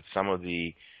involved with some of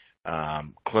the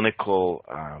clinical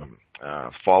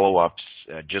follow-ups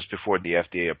just before the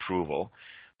FDA approval,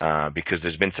 because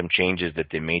there's been some changes that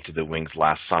they made to the wings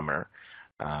last summer.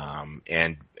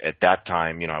 And at that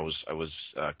time, I was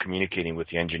communicating with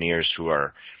the engineers who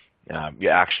are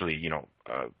actually,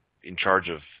 in charge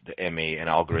of the MA and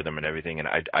algorithm and everything. And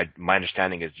my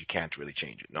understanding is you can't really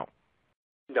change it. No.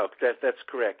 No, that's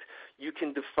correct. You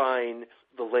can define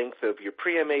the length of your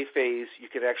pre-MA phase. You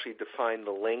can actually define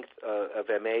the length of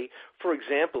MA. For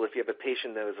example, if you have a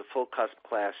patient that is a full cusp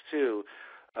class 2,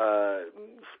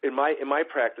 in my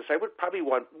practice, I would probably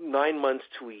want 9 months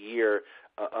to a year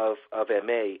of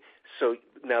MA. So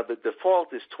now the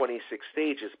default is 26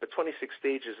 stages, but 26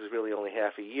 stages is really only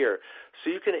half a year. So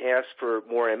you can ask for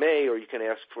more MA or you can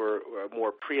ask for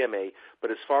more pre-MA,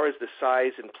 but as far as the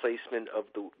size and placement of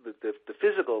the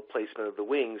physical placement of the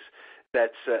wings,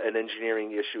 that's an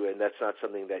engineering issue, and that's not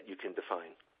something that you can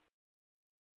define.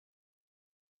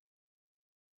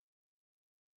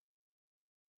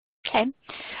 Okay.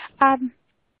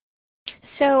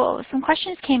 So some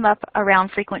questions came up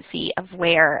around frequency of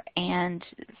wear, and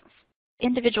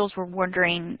individuals were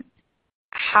wondering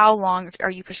how long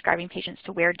are you prescribing patients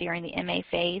to wear during the MA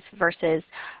phase versus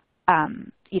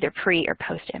either pre or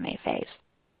post-MA phase,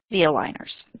 the aligners.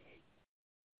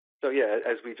 So yeah,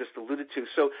 as we just alluded to,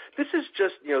 so this is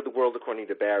just, the world according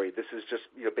to Barry. This is just,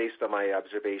 based on my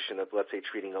observation of, let's say,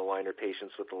 treating aligner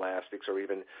patients with elastics, or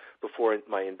even before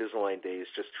my Invisalign days,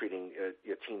 just treating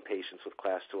teen patients with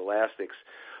Class 2 elastics.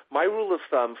 My rule of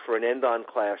thumb for an end-on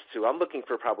Class 2, I'm looking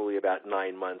for probably about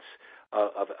 9 months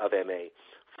of MA.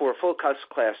 For a full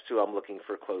Class 2, I'm looking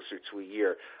for closer to a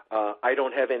year. I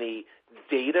don't have any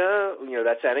data,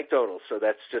 that's anecdotal, so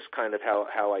that's just kind of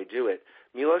how I do it.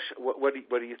 Milos, what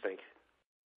do you think?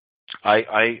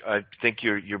 I think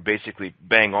you're basically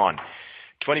bang on.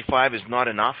 25 is not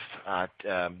enough.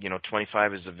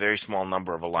 25 is a very small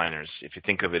number of aligners. If you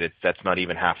think of it, that's not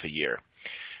even half a year.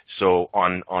 So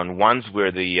on ones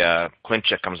where the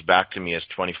ClinCheck comes back to me as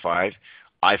 25,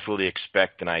 I fully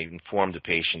expect, and I inform the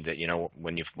patient that,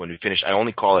 when we finish, I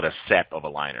only call it a set of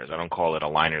aligners. I don't call it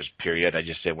aligners, period. I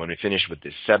just say when we finish with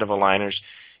this set of aligners,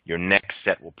 your next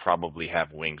set will probably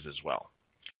have wings as well.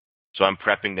 So I'm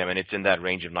prepping them, and it's in that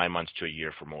range of 9 months to a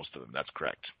year for most of them. That's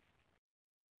correct.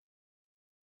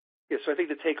 Yeah, so I think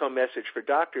the take-home message for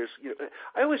doctors,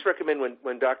 I always recommend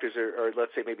when doctors are,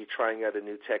 let's say, maybe trying out a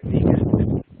new technique,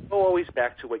 is go always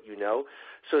back to what you know.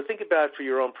 So think about for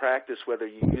your own practice whether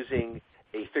you're using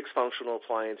a fixed functional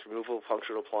appliance, removable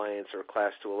functional appliance, or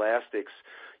Class 2 elastics.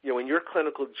 In your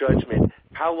clinical judgment,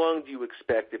 how long do you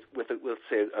expect, with let's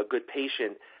say a good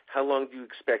patient, how long do you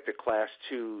expect a Class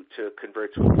 2 to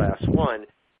convert to a Class 1?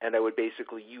 And I would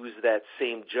basically use that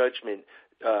same judgment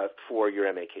for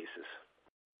your MA cases.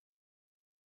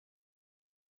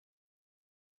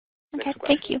 Okay,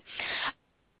 thank you.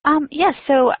 Yes,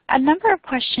 so a number of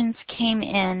questions came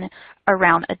in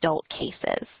around adult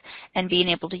cases and being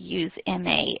able to use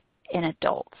MA in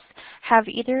adults. Have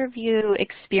either of you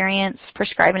experienced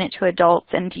prescribing it to adults,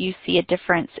 and do you see a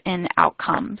difference in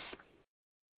outcomes?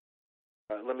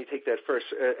 Let me take that first.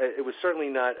 It was certainly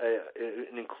not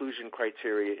an inclusion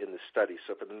criteria in the study.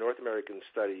 So for the North American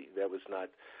study, that was not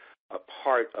a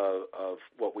part of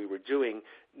what we were doing,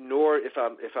 nor, if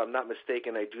I'm not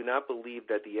mistaken, I do not believe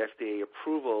that the FDA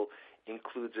approval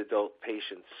includes adult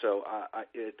patients. So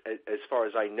as far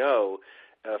as I know,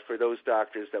 for those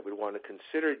doctors that would want to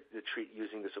consider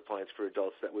using this appliance for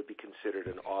adults, that would be considered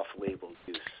an off-label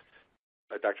use.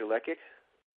 Dr. Lekic?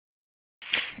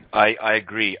 I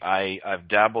agree. I've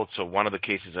dabbled. So one of the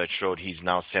cases I showed, he's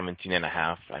now 17 and a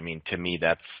half. I mean, to me,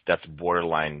 that's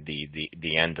borderline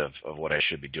the end of what I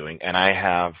should be doing. And I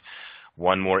have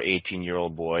one more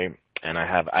 18-year-old boy, and I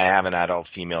have an adult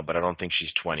female, but I don't think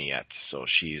she's 20 yet. So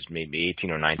she's maybe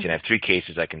 18 or 19. I have 3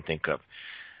 cases I can think of,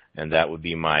 and that would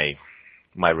be my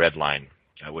red line.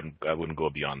 I wouldn't go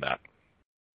beyond that.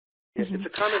 Yes, it's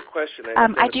a common question.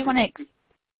 I do want to.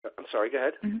 I'm sorry. Go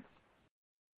ahead. Mm-hmm.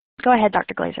 Go ahead,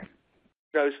 Dr. Glaser.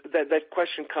 No, that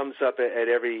question comes up at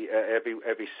every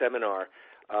seminar,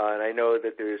 and I know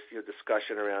that there's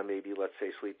discussion around maybe, let's say,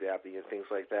 sleep apnea and things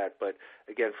like that. But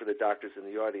again, for the doctors in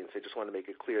the audience, I just want to make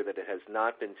it clear that it has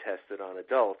not been tested on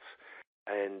adults,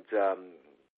 and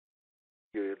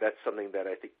that's something that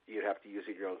I think you have to use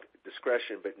at your own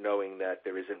discretion. But knowing that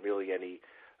there isn't really any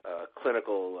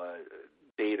clinical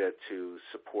data to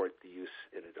support the use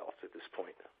in adults at this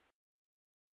point.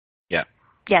 Yeah.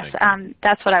 Yes,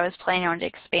 that's what I was planning on to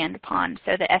expand upon.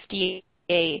 So the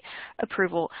FDA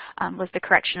approval was the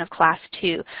correction of Class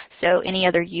 2. So any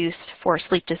other use for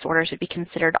sleep disorders would be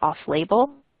considered off-label.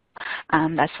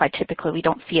 That's why typically we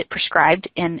don't see it prescribed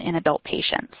in adult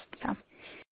patients. So.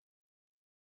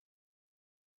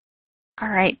 All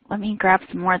right, let me grab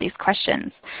some more of these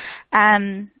questions.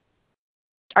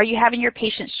 Are you having your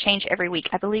patients change every week?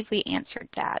 I believe we answered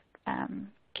that.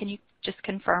 Can you just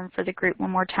confirm for the group one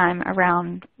more time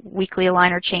around weekly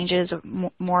aligner changes,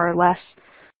 more or less?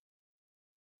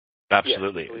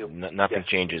 Absolutely. Yes. Nothing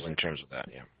changes in terms of that,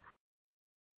 yeah.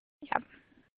 Yeah.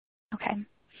 Okay.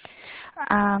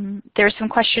 There's some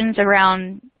questions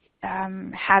around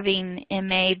having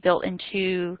MA built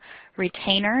into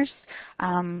retainers.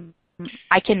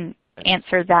 I can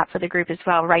answer that for the group as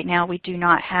well. Right now, we do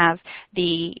not have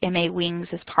the MA wings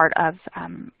as part of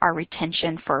our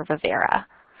retention for Vivera.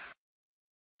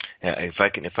 Yeah, if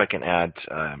I can add,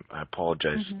 I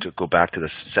apologize to go back to the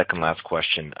second last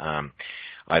question.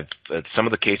 Some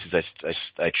of the cases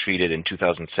I treated in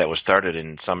 2007 was started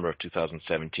in summer of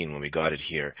 2017 when we got it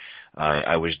here.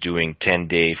 I was doing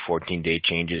 10-day, 14-day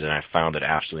changes, and I found it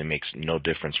absolutely makes no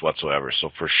difference whatsoever.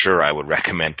 So for sure, I would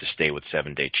recommend to stay with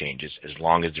 7-day changes as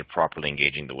long as they're properly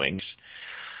engaging the wings.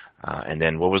 And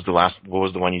then what was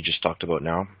the one you just talked about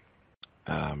now?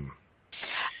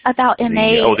 About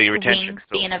MA the retention. wings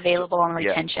being available on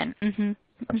retention. Yeah.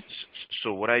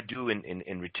 So what I do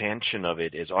in retention of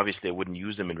it is obviously I wouldn't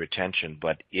use them in retention,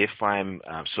 but if I'm,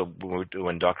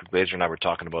 when Dr. Glaser and I were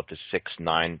talking about the 6,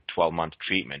 9, 12-month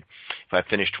treatment, if I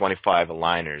finish 25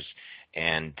 aligners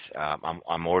and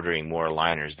I'm ordering more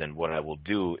aligners, then what I will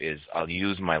do is I'll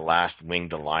use my last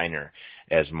winged aligner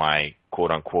as my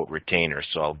quote-unquote retainer.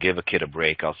 So I'll give a kid a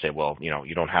break. I'll say, well,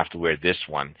 you don't have to wear this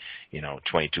one,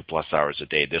 22 plus hours a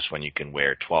day. This one you can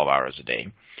wear 12 hours a day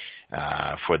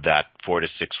for that 4 to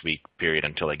 6 week period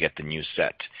until I get the new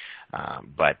set.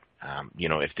 But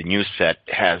if the new set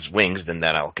has wings, then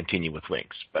I'll continue with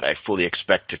wings. But I fully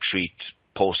expect to treat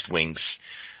post-wings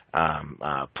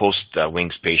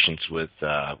patients with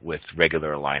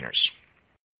regular aligners,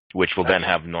 which will then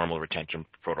have normal retention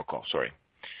protocol. Sorry.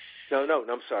 No,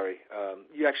 I'm sorry.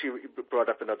 You actually brought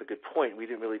up another good point. We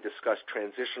didn't really discuss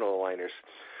transitional aligners.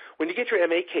 When you get your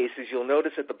MA cases, you'll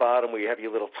notice at the bottom where you have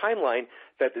your little timeline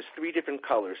that there's 3 different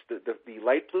colors. The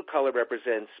light blue color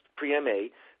represents pre-MA,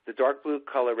 the dark blue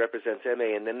color represents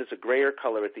MA, and then there's a grayer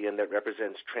color at the end that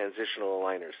represents transitional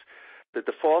aligners. The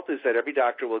default is that every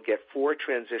doctor will get 4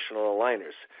 transitional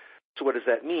aligners. So what does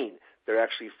that mean? There are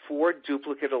actually 4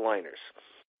 duplicate aligners.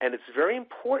 And it's very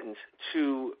important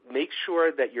to make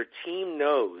sure that your team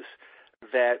knows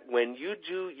that when you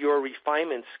do your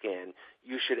refinement scan,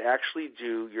 you should actually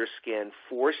do your scan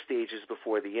 4 stages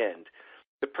before the end.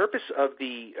 The purpose of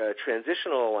the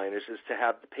transitional aligners is to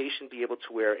have the patient be able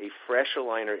to wear a fresh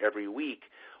aligner every week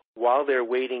while they're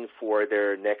waiting for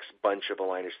their next bunch of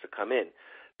aligners to come in.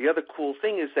 The other cool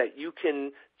thing is that you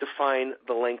can define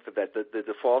the length of that. The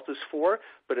default is 4,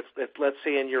 but if let's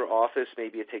say in your office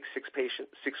maybe it takes 6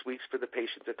 weeks for the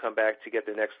patient to come back to get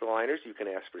their next aligners, you can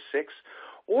ask for 6.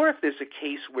 Or if there's a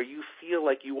case where you feel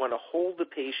like you want to hold the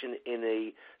patient in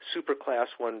a super class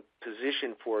 1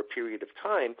 position for a period of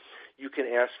time, you can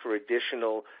ask for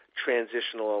additional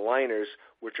transitional aligners,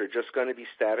 which are just going to be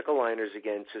static aligners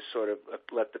again to sort of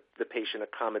let the patient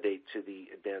accommodate to the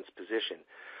advanced position.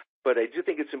 But I do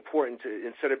think it's important to,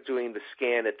 instead of doing the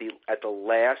scan at the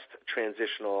last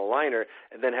transitional aligner,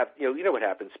 and then have you know what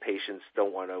happens, patients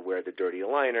don't want to wear the dirty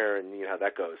aligner, and you know how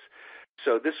that goes.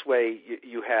 So this way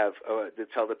you have to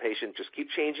tell the patient just keep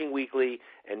changing weekly,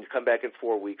 and come back in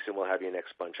 4 weeks, and we'll have your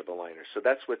next bunch of aligners. So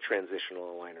that's what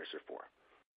transitional aligners are for.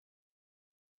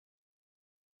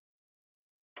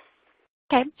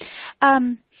 Okay,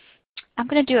 I'm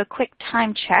going to do a quick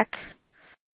time check.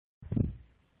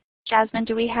 Jasmine,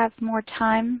 do we have more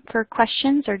time for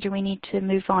questions, or do we need to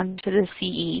move on to the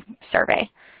CE survey?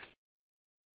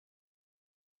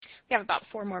 We have about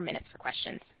 4 more minutes for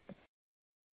questions.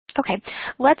 Okay,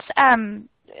 let's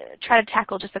try to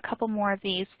tackle just a couple more of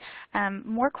these.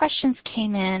 More questions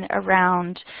came in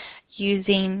around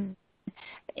using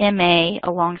MA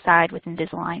alongside with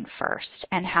Invisalign first,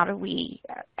 and how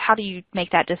do you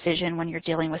make that decision when you're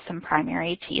dealing with some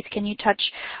primary teeth? Can you touch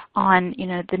on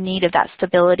the need of that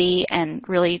stability and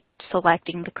really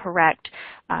selecting the correct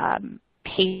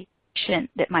patient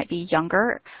that might be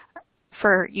younger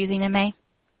for using MA?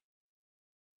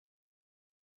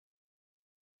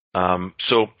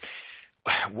 So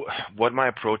what my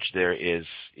approach there is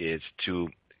to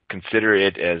consider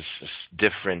it as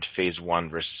different phase 1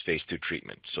 versus phase 2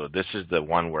 treatment. So this is the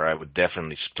one where I would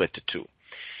definitely split the 2.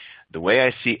 The way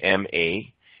I see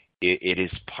MA, it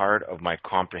is part of my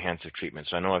comprehensive treatment.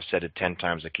 So I know I've said it 10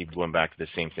 times. I keep going back to the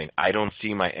same thing. I don't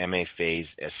see my MA phase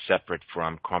as separate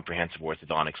from comprehensive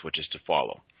orthodontics, which is to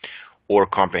follow, or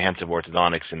comprehensive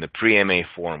orthodontics in the pre-MA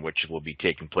form, which will be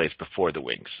taking place before the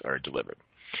wings are delivered.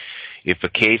 If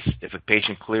a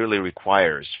patient clearly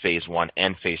requires phase 1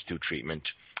 and phase 2 treatment,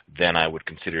 then I would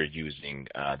consider using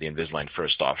the Invisalign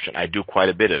first option. I do quite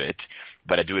a bit of it,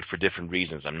 but I do it for different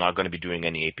reasons. I'm not going to be doing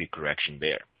any AP correction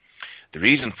there. The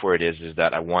reason for it is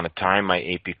that I want to time my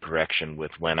AP correction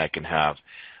with when I can have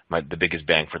the biggest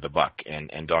bang for the buck. And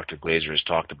Dr. Glaser has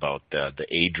talked about the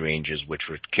age ranges, which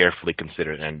were carefully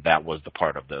considered, and that was the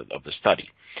part of the study.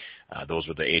 Those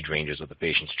were the age ranges of the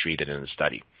patients treated in the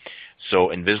study. So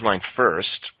Invisalign first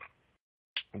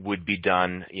would be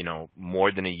done,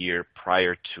 more than a year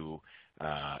prior to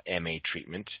MA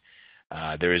treatment.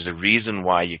 There is a reason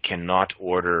why you cannot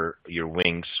order your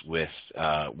wings with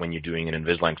when you're doing an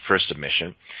Invisalign first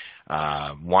submission.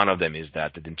 One of them is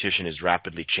that the dentition is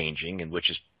rapidly changing, and which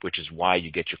is why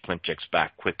you get your ClinChecks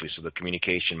back quickly. So the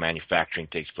communication manufacturing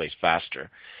takes place faster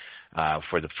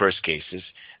for the first cases.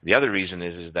 The other reason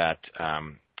is that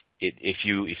if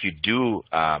you do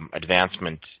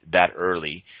advancement that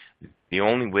early, the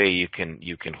only way you can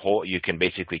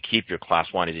basically keep your class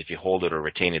 1 is if you hold it or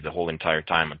retain it the whole entire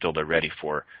time until they're ready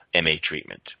for MA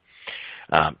treatment.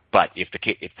 But if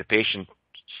the patient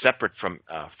separate from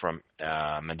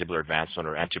mandibular advancement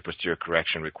or anterior-posterior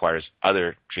correction requires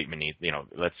other treatment needs,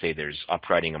 let's say there's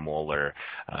uprighting a molar,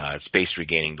 space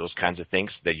regaining, those kinds of things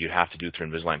that you have to do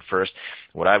through Invisalign first,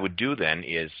 what I would do then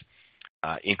is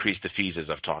increase the fees, as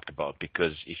I've talked about,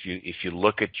 because if you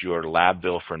look at your lab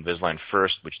bill for Invisalign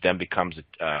first, which then becomes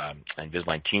an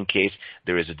Invisalign teen case,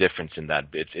 there is a difference in that.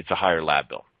 It's a higher lab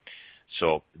bill.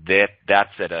 So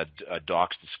that's at a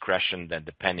doc's discretion, then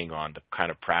depending on the kind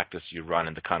of practice you run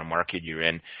and the kind of market you're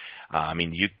in.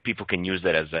 People can use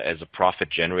that as a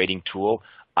profit-generating tool.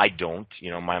 I don't.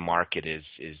 My market is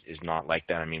not like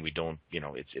that. We don't.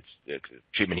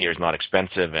 Treatment here is not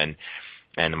expensive, and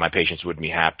my patients would be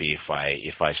happy if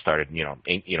I started,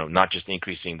 not just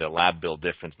increasing the lab bill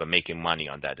difference, but making money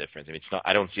on that difference. It's not.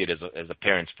 I don't see it as a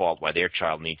parent's fault why their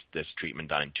child needs this treatment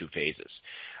done in 2 phases.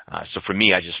 So for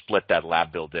me, I just split that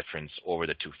lab bill difference over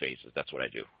the 2 phases. That's what I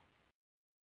do.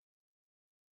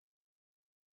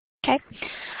 Okay,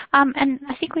 and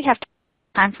I think we have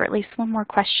time for at least one more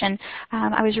question.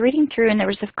 I was reading through, and there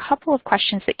was a couple of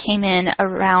questions that came in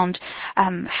around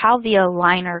how the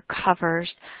aligner covers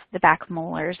the back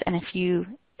molars, and if you,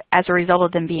 as a result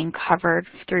of them being covered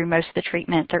through most of the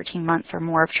treatment, 13 months or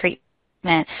more of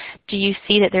treatment, do you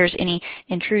see that there's any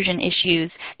intrusion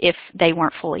issues if they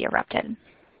weren't fully erupted?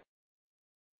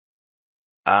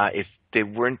 If they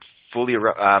weren't fully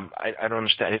I don't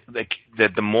understand.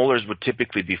 The molars would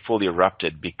typically be fully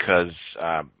erupted because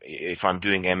if I'm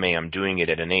doing MA, I'm doing it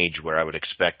at an age where I would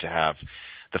expect to have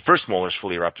the first molars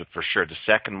fully erupted for sure. The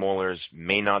second molars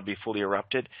may not be fully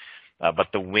erupted, but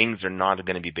the wings are not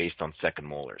going to be based on second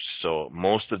molars. So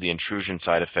most of the intrusion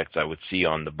side effects I would see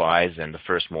on the bis and the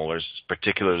first molars,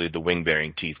 particularly the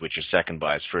wing-bearing teeth, which are second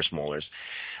bis, first molars.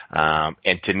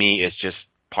 And to me, it's just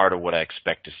part of what I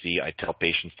expect to see. I tell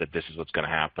patients that this is what's going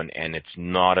to happen, and it's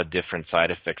not a different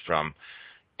side effect from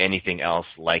anything else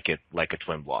like a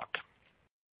twin block.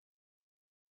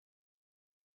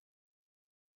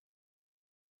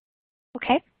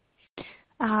 Okay.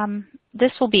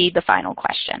 This will be the final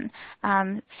question.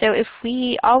 So if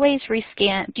we always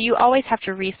rescan, do you always have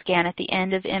to rescan at the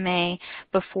end of MA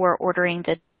before ordering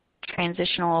the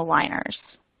transitional aligners?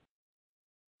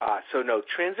 So no,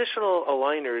 transitional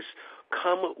aligners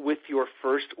come with your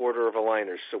first order of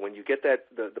aligners. So when you get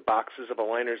the boxes of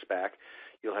aligners back,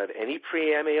 you'll have any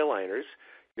pre-MA aligners,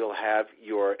 you'll have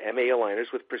your MA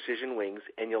aligners with precision wings,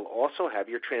 and you'll also have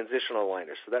your transitional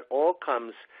aligners. So that all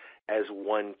comes as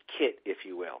one kit, if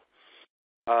you will.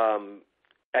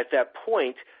 At that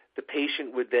point, the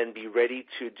patient would then be ready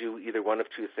to do either one of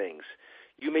 2 things.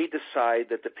 You may decide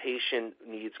that the patient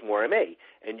needs more MA,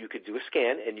 and you could do a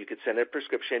scan, and you could send a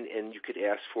prescription, and you could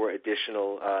ask for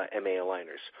additional MA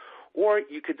aligners. Or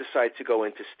you could decide to go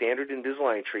into standard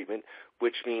Invisalign treatment,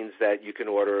 which means that you can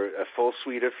order a full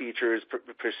suite of features,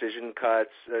 precision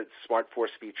cuts, smart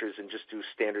force features, and just do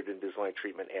standard Invisalign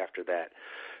treatment after that.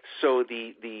 So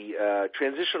the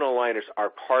transitional aligners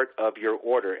are part of your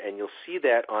order, and you'll see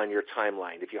that on your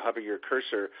timeline. If you hover your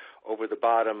cursor over the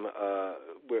bottom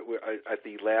at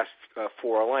the last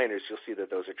 4 aligners, you'll see that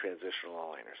those are transitional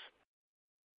aligners.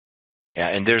 Yeah,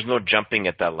 and there's no jumping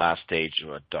at that last stage.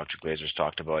 What Dr. Glazer's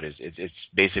talked about is it's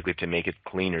basically to make it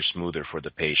cleaner, smoother for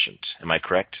the patient. Am I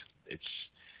correct?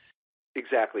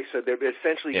 Exactly. So they're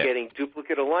essentially getting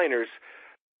duplicate aligners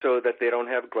so that they don't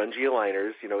have grungy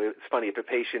aligners. It's funny, if a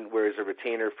patient wears a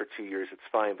retainer for 2 years, it's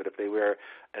fine, but if they wear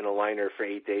an aligner for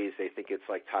 8 days, they think it's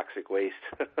like toxic waste.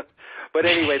 But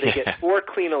anyway, they get 4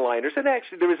 clean aligners, and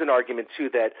actually there is an argument,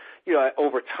 too, that,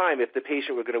 over time, if the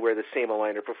patient were going to wear the same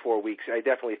aligner for 4 weeks, I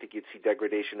definitely think you'd see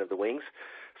degradation of the wings.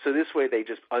 So this way, they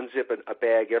just unzip a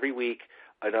bag every week,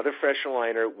 another fresh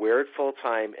aligner, wear it full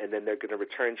time, and then they're going to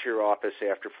return to your office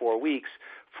after 4 weeks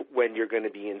when you're going to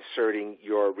be inserting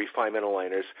your refinement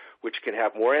aligners, which can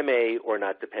have more MA or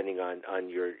not, depending on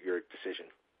your decision.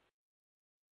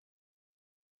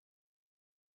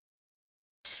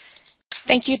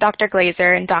 Thank you, Dr.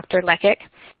 Glazer and Dr. Lekic.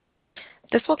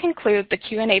 This will conclude the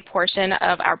Q&A portion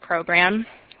of our program.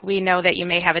 We know that you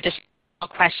may have additional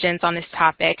questions on this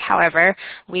topic. However,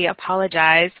 we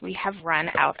apologize, we have run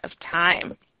out of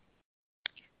time.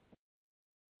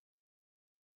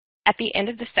 At the end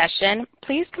of the session,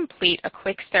 please complete a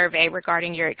quick survey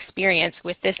regarding your experience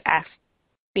with this Ask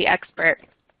the Expert.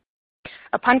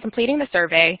 Upon completing the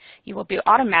survey, you will be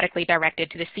automatically directed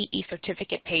to the CE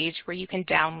certificate page where you can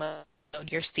download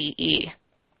your CE.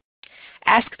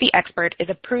 Ask the Expert is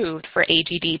approved for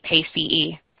AGD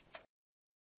PACE-CE.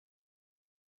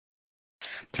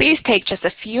 Please take just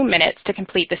a few minutes to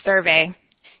complete the survey.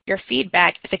 Your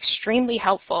feedback is extremely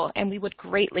helpful and we would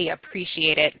greatly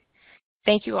appreciate it.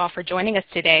 Thank you all for joining us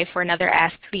today for another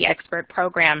Ask the Expert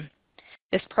program.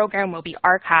 This program will be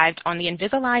archived on the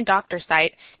Invisalign Doctor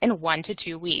site in 1 to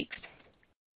 2 weeks.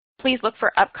 Please look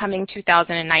for upcoming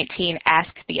 2019 Ask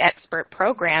the Expert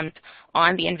programs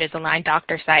on the Invisalign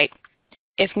Doctor site.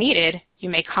 If needed, you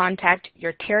may contact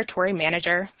your territory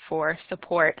manager for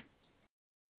support.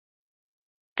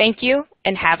 Thank you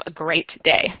and have a great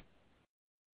day.